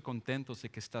súper contentos de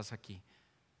que estás aquí.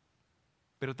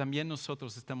 Pero también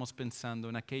nosotros estamos pensando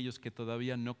en aquellos que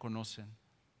todavía no conocen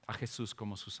a Jesús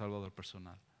como su Salvador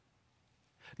personal.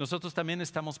 Nosotros también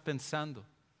estamos pensando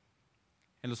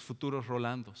en los futuros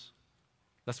Rolandos,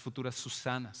 las futuras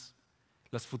Susanas,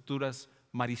 las futuras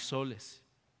Marisoles,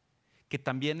 que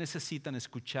también necesitan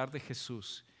escuchar de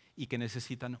Jesús y que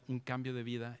necesitan un cambio de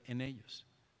vida en ellos.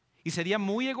 Y sería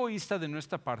muy egoísta de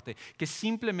nuestra parte que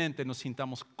simplemente nos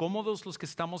sintamos cómodos los que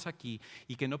estamos aquí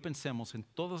y que no pensemos en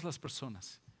todas las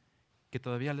personas que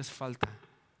todavía les falta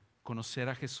conocer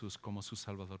a Jesús como su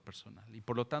Salvador personal. Y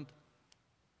por lo tanto,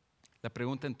 la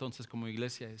pregunta entonces como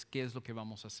iglesia es, ¿qué es lo que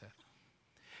vamos a hacer?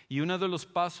 Y uno de los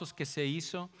pasos que se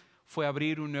hizo fue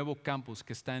abrir un nuevo campus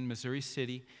que está en Missouri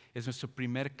City. Es nuestro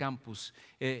primer campus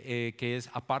que es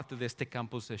aparte de este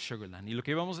campus de Sugarland.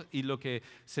 Y lo que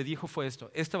se dijo fue esto: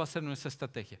 esta va a ser nuestra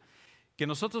estrategia, que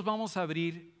nosotros vamos a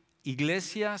abrir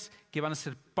iglesias que van a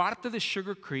ser parte de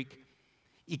Sugar Creek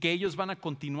y que ellos van a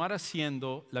continuar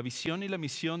haciendo la visión y la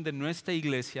misión de nuestra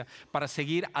iglesia para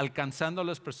seguir alcanzando a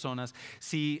las personas.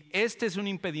 Si este es un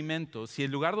impedimento, si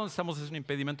el lugar donde estamos es un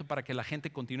impedimento para que la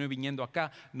gente continúe viniendo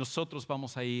acá, nosotros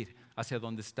vamos a ir hacia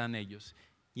donde están ellos.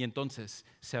 Y entonces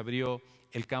se abrió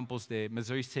el campus de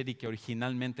Missouri City, que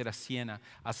originalmente era Siena,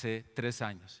 hace 3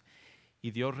 años.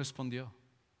 Y Dios respondió,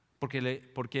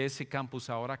 porque ese campus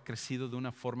ahora ha crecido de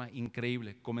una forma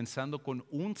increíble, comenzando con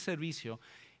un servicio.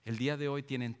 El día de hoy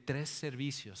tienen 3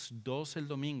 servicios, 2 el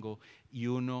domingo y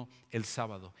 1 el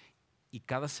sábado. Y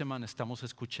cada semana estamos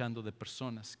escuchando de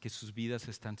personas que sus vidas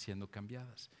están siendo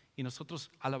cambiadas. Y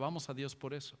nosotros alabamos a Dios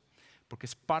por eso, porque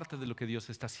es parte de lo que Dios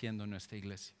está haciendo en nuestra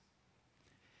iglesia.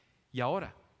 Y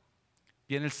ahora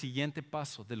viene el siguiente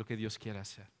paso de lo que Dios quiere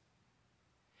hacer.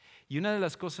 Y una de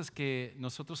las cosas que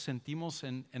nosotros sentimos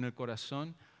en el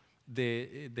corazón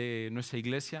de nuestra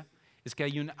iglesia es que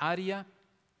hay un área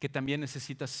que también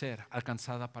necesita ser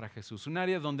alcanzada para Jesús. Un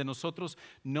área donde nosotros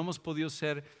no hemos podido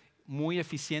ser muy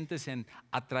eficientes en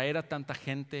atraer a tanta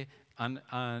gente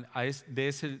de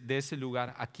ese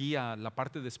lugar aquí a la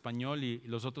parte de español y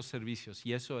los otros servicios,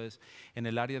 y eso es en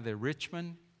el área de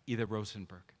Richmond y de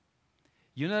Rosenberg.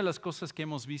 Y una de las cosas que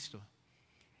hemos visto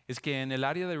es que en el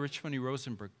área de Richmond y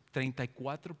Rosenberg,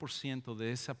 34%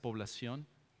 de esa población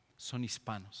son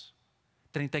hispanos.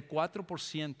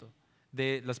 34%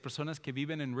 de las personas que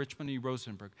viven en Richmond y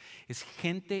Rosenberg es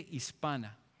gente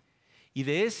hispana. Y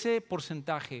de ese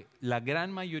porcentaje, la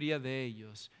gran mayoría de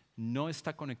ellos no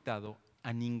está conectado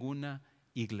a ninguna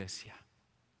iglesia.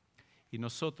 Y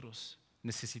nosotros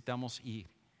necesitamos ir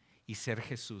y ser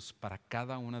Jesús para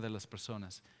cada una de las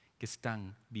personas que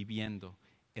están viviendo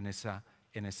en esa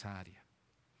área.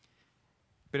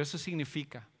 Pero eso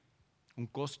significa un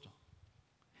costo.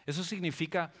 Eso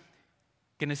significa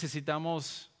que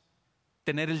necesitamos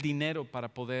tener el dinero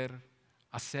para poder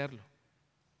hacerlo.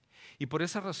 Y por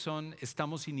esa razón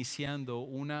estamos iniciando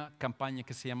una campaña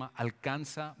que se llama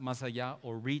Alcanza Más Allá,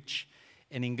 o Reach,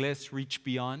 en inglés Reach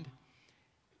Beyond.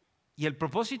 Y el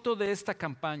propósito de esta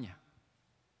campaña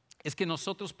es que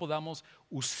nosotros podamos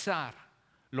usar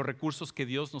los recursos que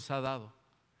Dios nos ha dado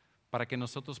para que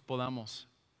nosotros podamos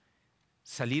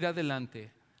salir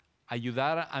adelante,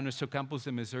 ayudar a nuestro campus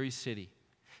de Missouri City,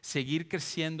 seguir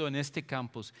creciendo en este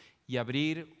campus y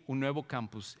abrir un nuevo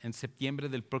campus en septiembre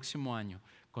del próximo año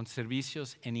con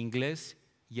servicios en inglés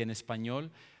y en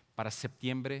español para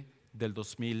septiembre del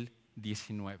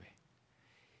 2019.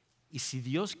 Y si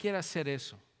Dios quiere hacer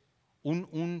eso,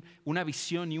 una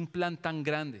visión y un plan tan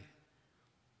grande,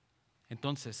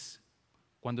 entonces,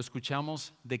 cuando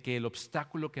escuchamos de que el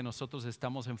obstáculo que nosotros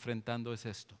estamos enfrentando es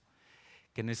esto,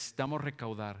 que necesitamos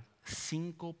recaudar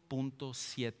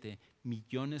 $5.7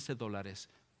 millones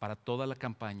para toda la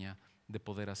campaña de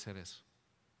poder hacer eso.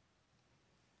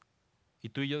 Y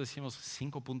tú y yo decimos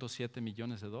 $5.7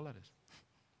 millones. ¿Dónde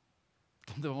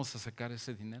vamos a sacar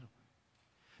ese dinero?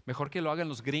 Mejor que lo hagan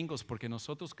los gringos, porque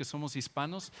nosotros que somos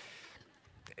hispanos,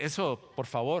 eso, por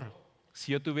favor,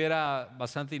 si yo tuviera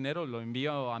bastante dinero, lo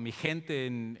envío a mi gente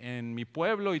en mi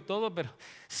pueblo y todo, pero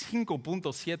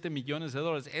 $5.7 millones,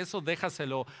 eso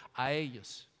déjaselo a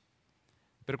ellos.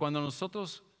 Pero cuando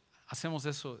nosotros hacemos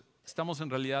eso, estamos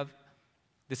en realidad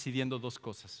decidiendo dos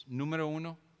cosas. Número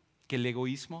uno, que el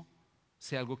egoísmo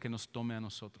sea algo que nos tome a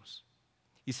nosotros.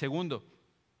 Y segundo,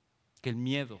 que el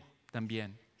miedo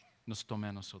también nos tome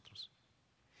a nosotros.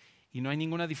 Y no hay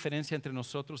ninguna diferencia entre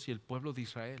nosotros y el pueblo de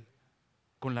Israel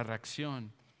con la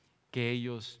reacción que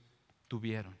ellos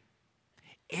tuvieron.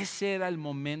 Ese era el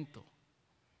momento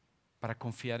para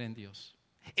confiar en Dios.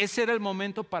 Ese era el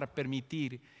momento para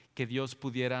permitir que Dios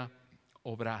pudiera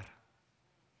obrar.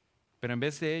 Pero en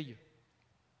vez de ello,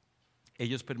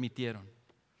 ellos permitieron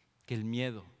que el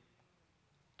miedo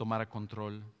tomara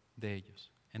control de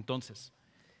ellos. Entonces,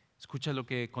 escucha lo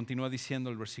que continúa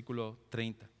diciendo el versículo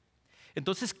 30.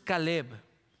 Entonces Caleb,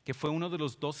 que fue uno de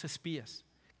los 12 espías,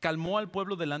 calmó al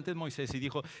pueblo delante de Moisés y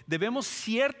dijo: debemos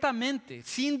ciertamente,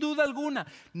 sin duda alguna,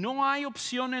 no hay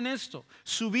opción en esto,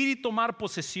 subir y tomar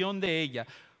posesión de ella,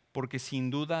 porque sin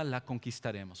duda la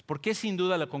conquistaremos. ¿Por qué sin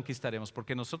duda la conquistaremos?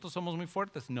 ¿Porque nosotros somos muy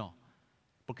fuertes? No,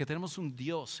 porque tenemos un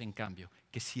Dios, en cambio,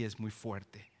 que sí es muy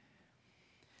fuerte.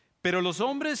 Pero los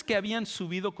hombres que habían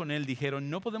subido con él dijeron: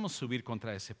 no podemos subir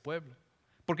contra ese pueblo,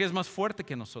 porque es más fuerte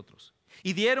que nosotros.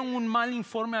 Y dieron un mal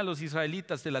informe a los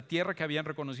israelitas de la tierra que habían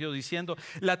reconocido, diciendo: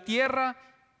 la tierra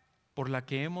por la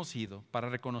que hemos ido para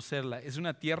reconocerla es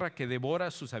una tierra que devora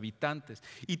a sus habitantes,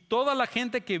 y toda la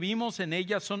gente que vimos en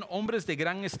ella son hombres de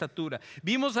gran estatura.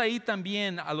 Vimos ahí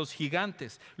también a los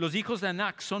gigantes. Los hijos de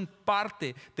Anac son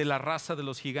parte de la raza de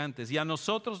los gigantes, y a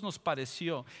nosotros nos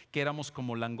pareció que éramos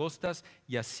como langostas,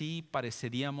 y así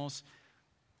pareceríamos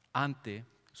ante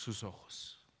sus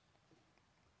ojos.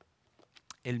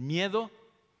 El miedo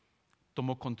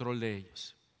tomó control de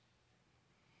ellos.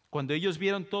 Cuando ellos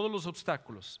vieron todos los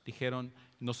obstáculos, dijeron: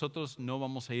 nosotros no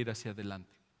vamos a ir hacia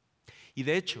adelante. Y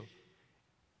de hecho,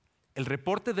 el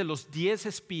reporte de los 10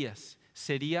 espías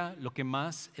sería lo que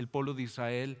más el pueblo de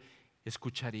Israel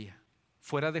escucharía.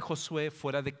 Fuera de Josué,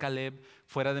 fuera de Caleb,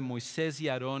 fuera de Moisés y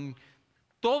Aarón,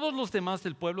 todos los demás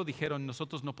del pueblo dijeron: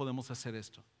 nosotros no podemos hacer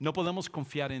esto, no podemos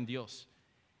confiar en Dios.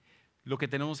 Lo que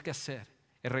tenemos que hacer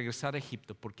es regresar a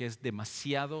Egipto, porque es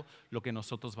demasiado lo que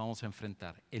nosotros vamos a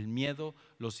enfrentar. El miedo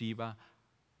los iba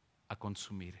a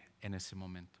consumir en ese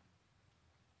momento.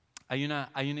 Hay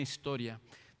una historia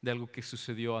de algo que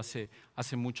sucedió hace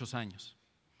muchos años,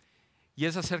 y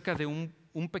es acerca de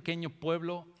un pequeño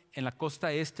pueblo en la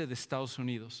costa este de Estados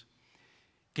Unidos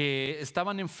que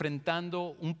estaban enfrentando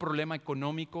un problema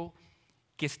económico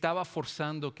que estaba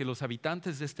forzando que los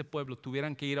habitantes de este pueblo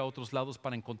tuvieran que ir a otros lados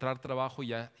para encontrar trabajo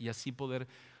y así poder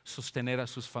sostener a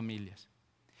sus familias.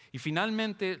 Y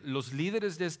finalmente los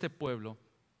líderes de este pueblo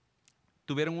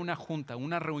tuvieron una junta,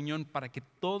 una reunión para que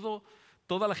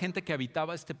toda la gente que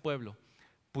habitaba este pueblo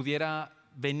pudiera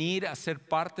venir a ser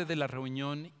parte de la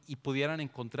reunión y pudieran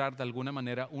encontrar de alguna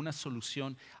manera una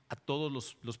solución a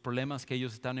todos los problemas que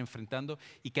ellos estaban enfrentando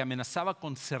y que amenazaba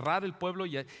con cerrar el pueblo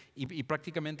y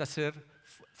prácticamente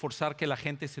forzar que la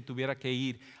gente se tuviera que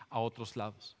ir a otros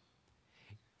lados.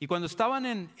 Y cuando estaban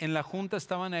en la junta,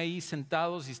 estaban ahí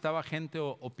sentados y estaba gente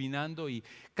opinando y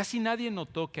casi nadie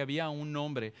notó que había un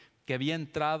hombre que había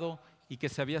entrado y que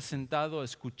se había sentado a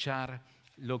escuchar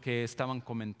lo que estaban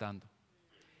comentando.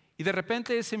 Y de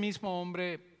repente ese mismo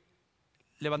hombre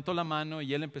levantó la mano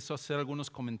y él empezó a hacer algunos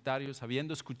comentarios,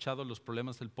 habiendo escuchado los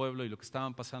problemas del pueblo y lo que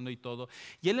estaban pasando y todo.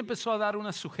 Y él empezó a dar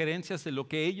unas sugerencias de lo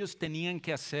que ellos tenían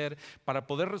que hacer para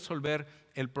poder resolver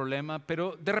el problema.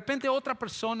 Pero de repente otra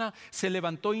persona se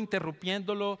levantó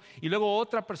interrumpiéndolo y luego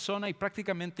otra persona y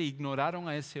prácticamente ignoraron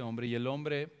a ese hombre. Y el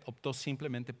hombre optó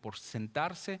simplemente por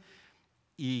sentarse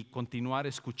y continuar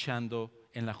escuchando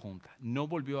en la junta. No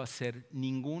volvió a hacer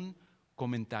ningún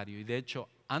comentario y de hecho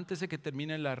antes de que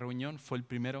termine la reunión fue el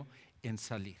primero en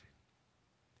salir.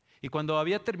 Y cuando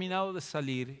había terminado de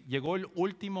salir, llegó el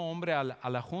último hombre a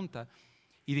la junta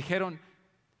y dijeron: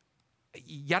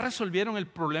 ¿ya resolvieron el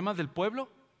problema del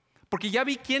pueblo? Porque ya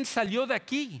vi quién salió de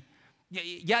aquí,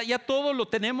 ya todo lo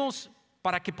tenemos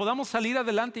para que podamos salir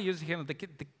adelante. Y ellos dijeron: ¿de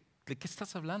qué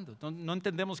estás hablando? No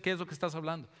entendemos qué es lo que estás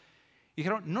hablando. Y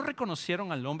dijeron: ¿no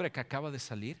reconocieron al hombre que acaba de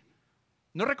salir?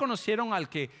 ¿No reconocieron al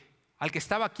que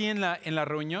estaba aquí en la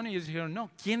reunión? Y ellos dijeron: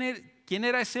 no, ¿quién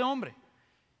era ese hombre?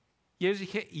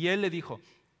 Y él le dijo: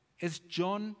 es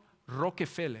John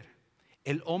Rockefeller,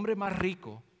 el hombre más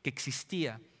rico que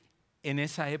existía en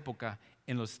esa época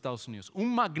en los Estados Unidos.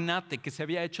 Un magnate que se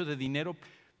había hecho de dinero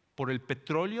por el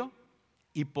petróleo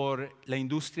y por la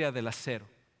industria del acero.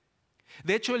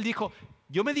 De hecho, él dijo: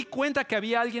 yo me di cuenta que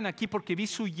había alguien aquí porque vi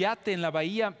su yate en la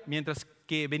bahía mientras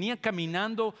que venía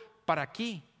caminando para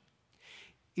aquí.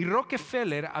 Y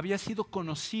Rockefeller había sido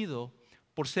conocido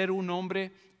por ser un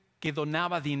hombre que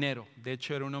donaba dinero. De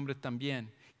hecho, era un hombre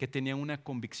también que tenía una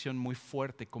convicción muy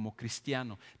fuerte como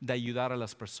cristiano de ayudar a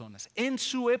las personas. En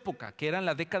su época, que era en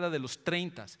la década de los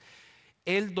 30,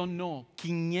 él donó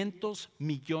 $500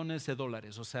 millones,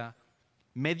 o sea,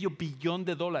 $500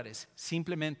 millones,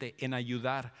 simplemente en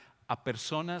ayudar a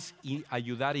personas y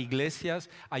ayudar iglesias,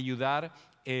 ayudar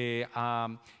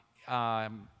a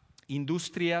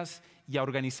industrias y a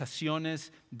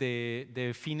organizaciones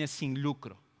de fines sin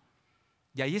lucro.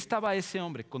 Y ahí estaba ese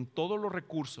hombre con todos los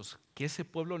recursos que ese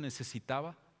pueblo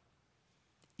necesitaba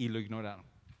y lo ignoraron.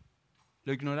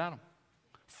 Lo ignoraron.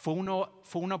 Fue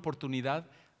una oportunidad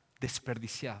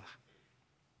desperdiciada.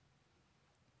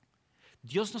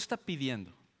 Dios nos está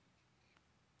pidiendo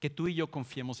que tú y yo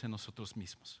confiemos en nosotros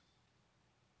mismos.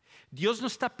 Dios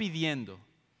nos está pidiendo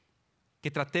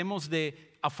que tratemos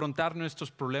de afrontar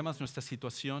nuestros problemas, nuestra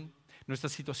situación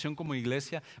como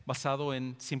iglesia, basado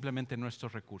en simplemente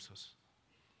nuestros recursos.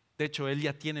 De hecho, Él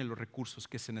ya tiene los recursos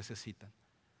que se necesitan.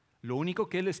 Lo único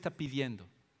que Él está pidiendo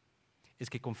es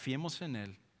que confiemos en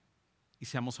Él y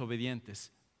seamos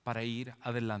obedientes para ir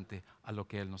adelante a lo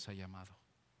que Él nos ha llamado.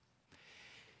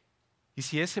 Y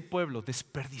si ese pueblo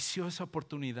desperdició esa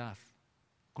oportunidad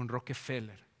con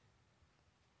Rockefeller,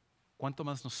 ¿cuánto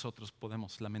más nosotros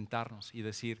podemos lamentarnos y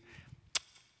decir: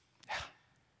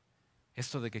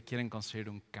 esto de que quieren construir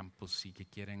un campus y que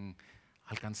quieren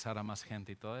alcanzar a más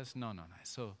gente y todo eso? No,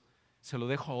 eso se lo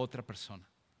dejo a otra persona.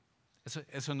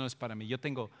 Eso no es para mí. Yo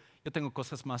tengo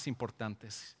cosas más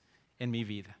importantes en mi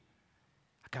vida.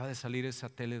 Acaba de salir esa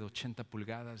tele de 80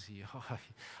 pulgadas y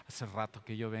hace rato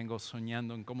que yo vengo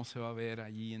soñando en cómo se va a ver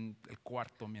allí en el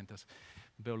cuarto mientras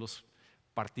veo los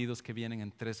partidos que vienen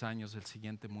en 3 años del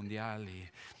siguiente mundial.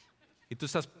 Y tú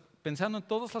estás pensando en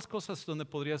todas las cosas donde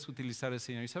podrías utilizar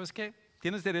ese dinero. ¿Y sabes qué?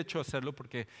 Tienes derecho a hacerlo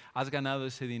porque has ganado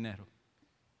ese dinero.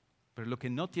 Pero lo que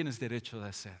no tienes derecho de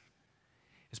hacer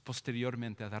es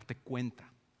posteriormente a darte cuenta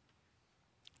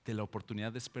de la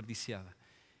oportunidad desperdiciada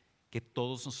que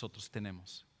todos nosotros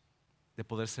tenemos de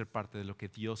poder ser parte de lo que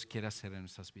Dios quiere hacer en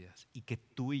nuestras vidas y que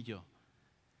tú y yo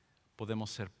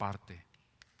podemos ser parte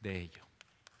de ello.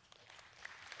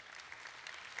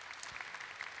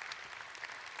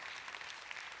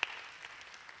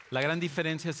 La gran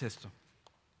diferencia es esto: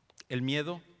 el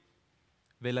miedo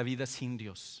ve la vida sin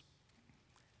Dios,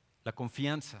 la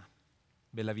confianza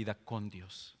ve la vida con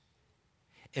Dios.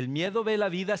 El miedo ve la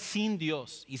vida sin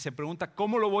Dios y se pregunta: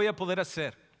 ¿cómo lo voy a poder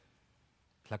hacer?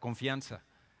 La confianza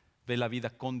ve la vida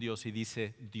con Dios y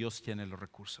dice: Dios tiene los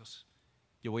recursos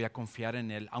Yo voy a confiar en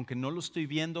Él, aunque no lo estoy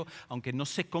viendo, aunque no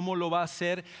sé cómo lo va a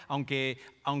hacer, aunque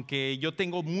yo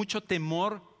tengo mucho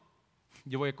temor,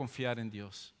 yo voy a confiar en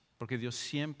Dios, porque Dios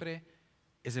siempre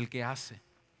es el que hace.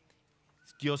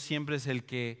 Dios siempre es el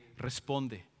que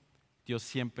responde. Dios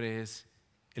siempre es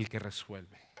el que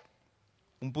resuelve.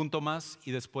 Un punto más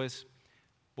y después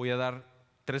voy a dar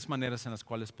 3 maneras en las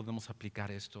cuales podemos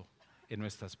aplicar esto en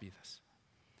nuestras vidas.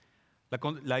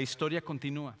 La historia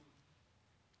continúa.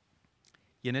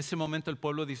 Y en ese momento el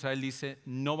pueblo de Israel dice,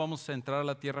 no vamos a entrar a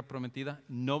la tierra prometida,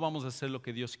 no vamos a hacer lo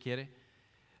que Dios quiere.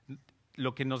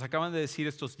 Lo que nos acaban de decir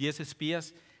estos 10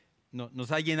 espías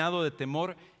nos ha llenado de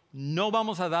temor. No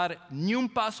vamos a dar ni un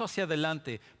paso hacia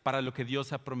adelante para lo que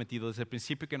Dios ha prometido desde el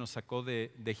principio que nos sacó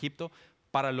de Egipto,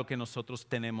 para lo que nosotros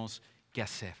tenemos que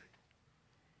hacer.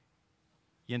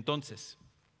 Y entonces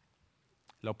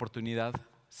la oportunidad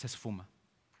se esfuma,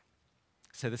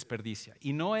 se desperdicia.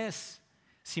 Y no es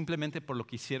simplemente por lo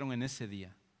que hicieron en ese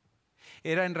día.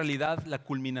 Era en realidad la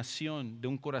culminación de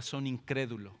un corazón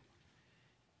incrédulo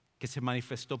que se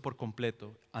manifestó por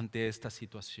completo ante esta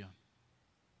situación.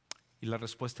 Y la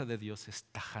respuesta de Dios es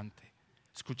tajante.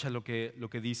 Escucha lo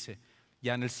que dice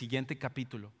ya en el siguiente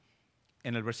capítulo,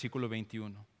 en el versículo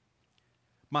 21.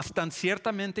 Mas tan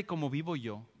ciertamente como vivo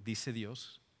yo, dice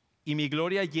Dios, y mi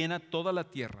gloria llena toda la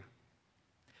tierra,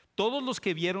 todos los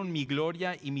que vieron mi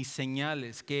gloria y mis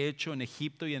señales que he hecho en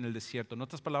Egipto y en el desierto, en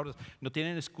otras palabras, no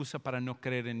tienen excusa para no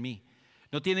creer en mí.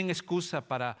 No tienen excusa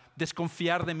para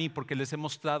desconfiar de mí porque les he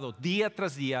mostrado día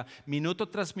tras día, minuto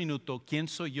tras minuto, quién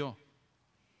soy yo.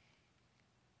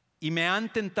 Y me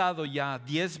han tentado ya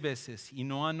 10 veces y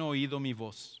no han oído mi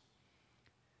voz.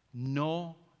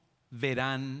 No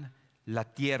verán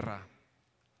la tierra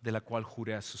de la cual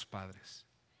juré a sus padres.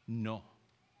 No.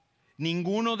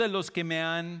 Ninguno de los que me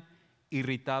han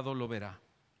irritado lo verá.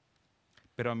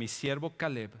 Pero a mi siervo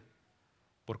Caleb,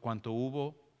 por cuanto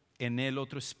hubo en él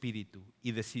otro espíritu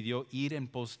y decidió ir en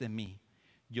pos de mí,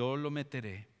 yo lo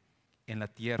meteré en la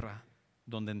tierra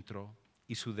donde entró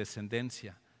y su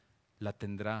descendencia la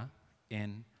tendrá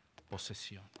en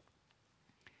posesión.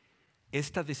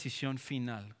 Esta decisión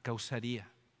final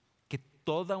causaría que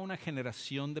toda una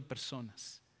generación de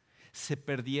personas se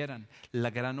perdieran la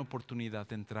gran oportunidad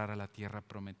de entrar a la tierra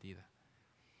prometida.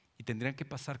 Y tendrían que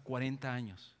pasar 40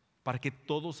 años para que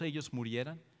todos ellos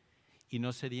murieran y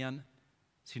no serían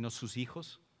sino sus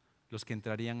hijos los que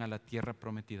entrarían a la tierra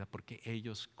prometida porque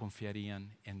ellos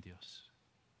confiarían en Dios.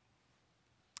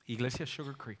 Iglesia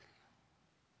Sugar Creek,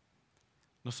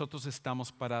 nosotros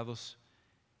estamos parados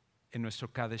en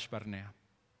nuestro Kadesh Barnea.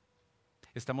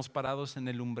 Estamos parados en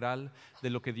el umbral de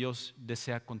lo que Dios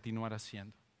desea continuar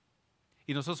haciendo.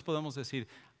 Y nosotros podemos decir,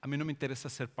 a mí no me interesa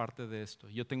ser parte de esto.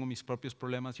 Yo tengo mis propios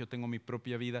problemas, yo tengo mi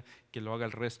propia vida, que lo haga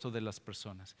el resto de las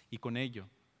personas. Y con ello,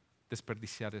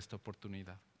 desperdiciar esta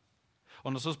oportunidad.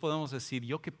 O nosotros podemos decir,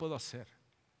 ¿yo qué puedo hacer?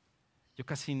 Yo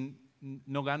casi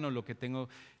no gano lo que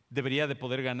debería de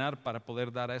poder ganar para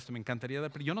poder dar a esto. Me encantaría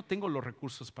dar, pero yo no tengo los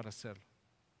recursos para hacerlo.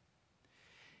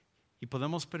 Y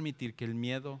podemos permitir que el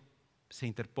miedo se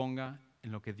interponga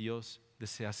en lo que Dios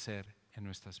desea hacer en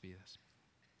nuestras vidas.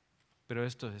 Pero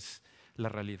esto es la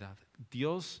realidad.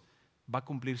 Dios va a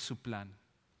cumplir su plan,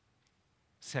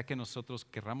 sea que nosotros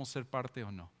querramos ser parte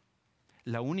o no.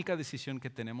 La única decisión que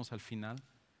tenemos al final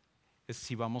es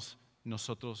si vamos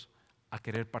nosotros a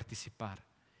querer participar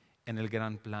en el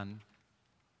gran plan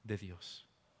de Dios.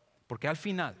 Porque al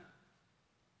final,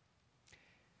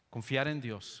 confiar en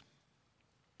Dios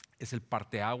es el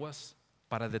parteaguas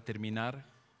para determinar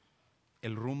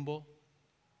el rumbo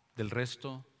del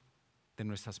resto de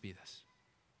nuestras vidas.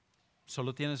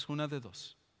 Solo tienes una de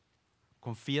dos.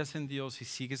 Confías en Dios y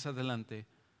sigues adelante,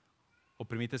 o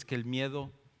permites que el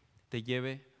miedo te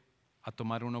lleve a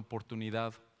tomar una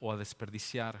oportunidad o a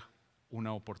desperdiciar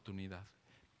una oportunidad.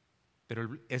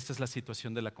 Pero esta es la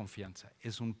situación de la confianza.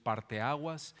 Es un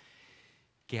parteaguas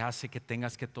que hace que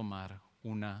tengas que tomar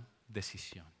una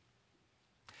decisión.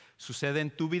 Sucede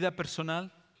en tu vida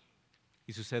personal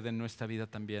y sucede en nuestra vida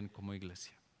también como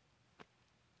iglesia.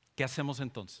 ¿Qué hacemos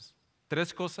entonces?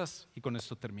 3 cosas y con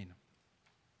esto termino.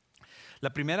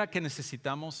 La primera que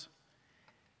necesitamos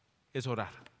es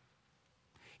orar.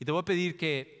 Y te voy a pedir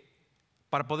que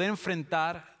para poder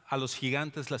enfrentar a los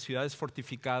gigantes, las ciudades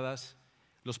fortificadas,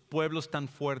 los pueblos tan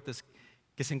fuertes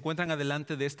que se encuentran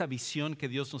adelante de esta visión que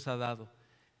Dios nos ha dado,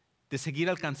 de seguir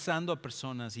alcanzando a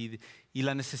personas y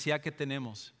la necesidad que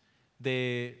tenemos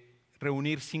de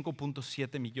reunir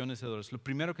 5.7 millones de dólares. Lo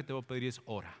primero que te voy a pedir es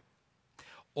ora.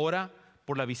 Ora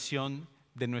por la visión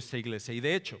de nuestra iglesia. Y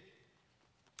de hecho,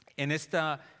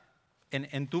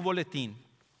 en tu boletín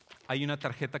hay una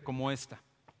tarjeta como esta.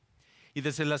 Y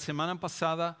desde la semana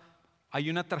pasada hay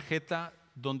una tarjeta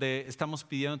donde estamos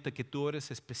pidiéndote que tú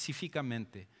ores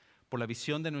específicamente por la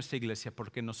visión de nuestra iglesia,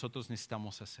 porque nosotros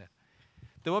necesitamos hacer.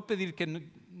 Te voy a pedir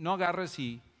que no agarres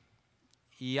y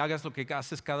hagas lo que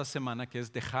haces cada semana, que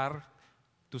es dejar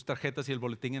tus tarjetas y el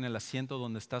boletín en el asiento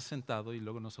donde estás sentado y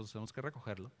luego nosotros tenemos que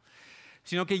recogerlo,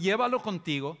 sino que llévalo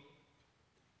contigo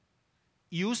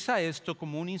y usa esto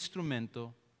como un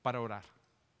instrumento para orar.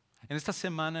 En esta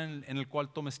semana en el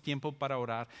cual tomes tiempo para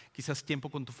orar, quizás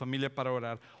tiempo con tu familia para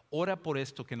orar, ora por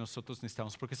esto que nosotros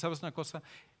necesitamos. Porque sabes una cosa,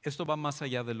 esto va más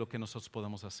allá de lo que nosotros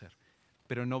podemos hacer,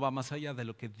 pero no va más allá de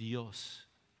lo que Dios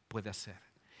puede hacer.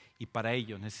 Y para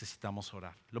ello necesitamos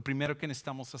orar. Lo primero que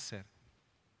necesitamos hacer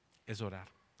es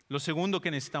orar. Lo segundo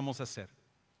que necesitamos hacer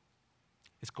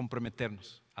es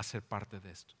comprometernos a ser parte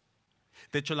de esto.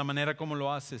 De hecho, la manera como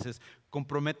lo haces es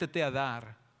comprométete a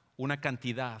dar una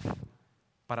cantidad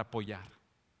para apoyar.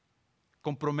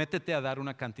 Comprométete a dar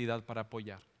una cantidad para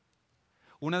apoyar.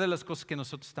 Una de las cosas que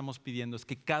nosotros estamos pidiendo es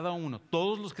que cada uno,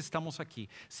 todos los que estamos aquí,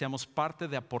 seamos parte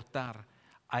de aportar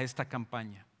a esta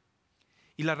campaña.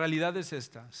 Y la realidad es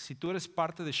esta: si tú eres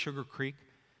parte de Sugar Creek,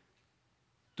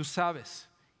 tú sabes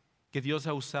que Dios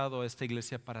ha usado a esta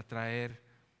iglesia para traer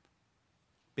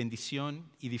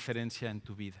bendición y diferencia en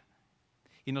tu vida.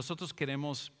 Y nosotros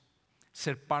queremos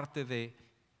ser parte de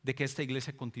que esta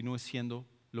iglesia continúe siendo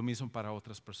lo mismo para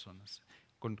otras personas.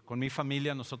 Con mi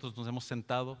familia nosotros nos hemos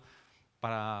sentado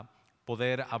para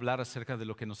poder hablar acerca de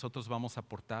lo que nosotros vamos a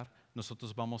aportar,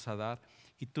 nosotros vamos a dar,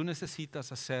 y tú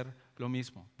necesitas hacer lo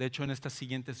mismo. De hecho, en estas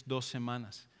siguientes 2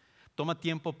 semanas, toma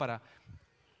tiempo para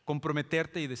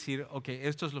comprometerte y decir, ok,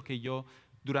 esto es lo que yo,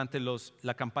 durante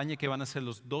la campaña que van a ser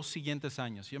los 2 siguientes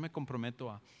años, yo me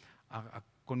comprometo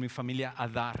con mi familia a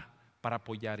dar para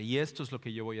apoyar, y esto es lo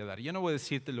que yo voy a dar. Yo no voy a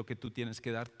decirte lo que tú tienes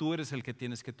que dar, tú eres el que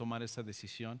tienes que tomar esa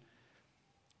decisión,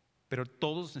 pero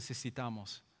todos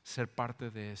necesitamos ser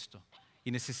parte de esto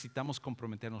y necesitamos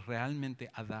comprometernos realmente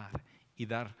a dar y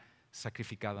dar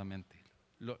sacrificadamente.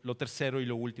 Lo tercero y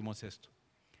lo último es esto: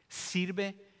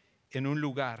 sirve en un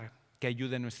lugar que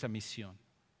ayude en nuestra misión.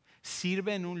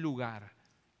 Sirve en un lugar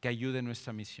que ayude en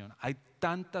nuestra misión. Hay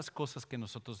tantas cosas que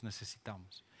nosotros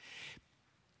necesitamos,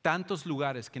 tantos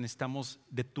lugares que necesitamos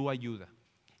de tu ayuda.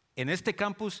 En este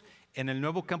campus, en el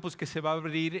nuevo campus que se va a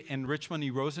abrir en Richmond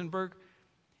y Rosenberg,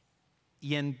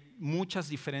 y en muchas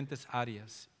diferentes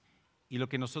áreas. Y lo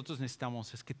que nosotros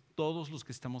necesitamos es que todos los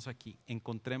que estamos aquí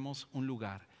encontremos un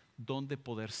lugar donde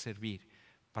poder servir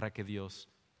para que Dios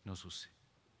nos use.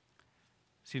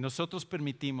 Si nosotros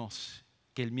permitimos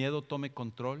que el miedo tome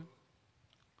control,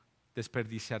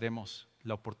 desperdiciaremos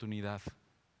la oportunidad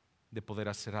de poder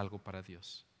hacer algo para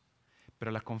Dios. Pero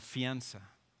la confianza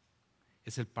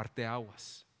es el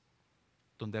parteaguas,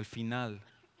 donde al final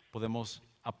podemos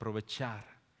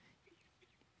aprovechar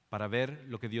para ver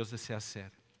lo que Dios desea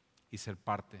hacer y ser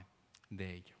parte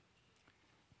de ello.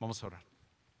 Vamos a orar.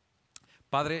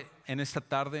 Padre, en esta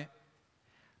tarde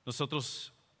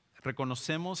nosotros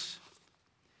reconocemos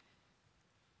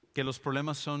que los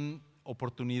problemas son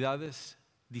oportunidades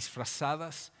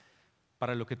disfrazadas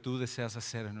para lo que tú deseas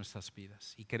hacer en nuestras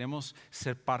vidas, y queremos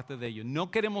ser parte de ello.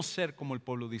 No queremos ser como el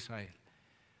pueblo de Israel,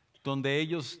 donde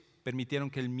ellos permitieron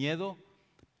que el miedo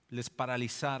les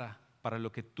paralizara para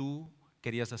lo que tú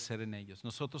querías hacer en ellos.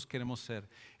 Nosotros queremos ser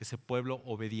ese pueblo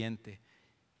obediente,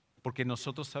 porque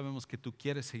nosotros sabemos que tú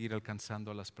quieres seguir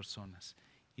alcanzando a las personas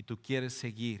y tú quieres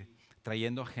seguir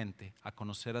trayendo a gente a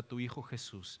conocer a tu Hijo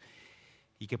Jesús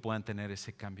y que puedan tener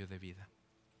ese cambio de vida.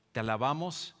 Te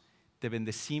alabamos, te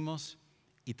bendecimos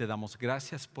y te damos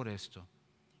gracias por esto.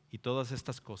 Y todas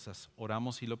estas cosas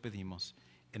oramos y lo pedimos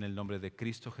en el nombre de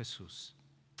Cristo Jesús.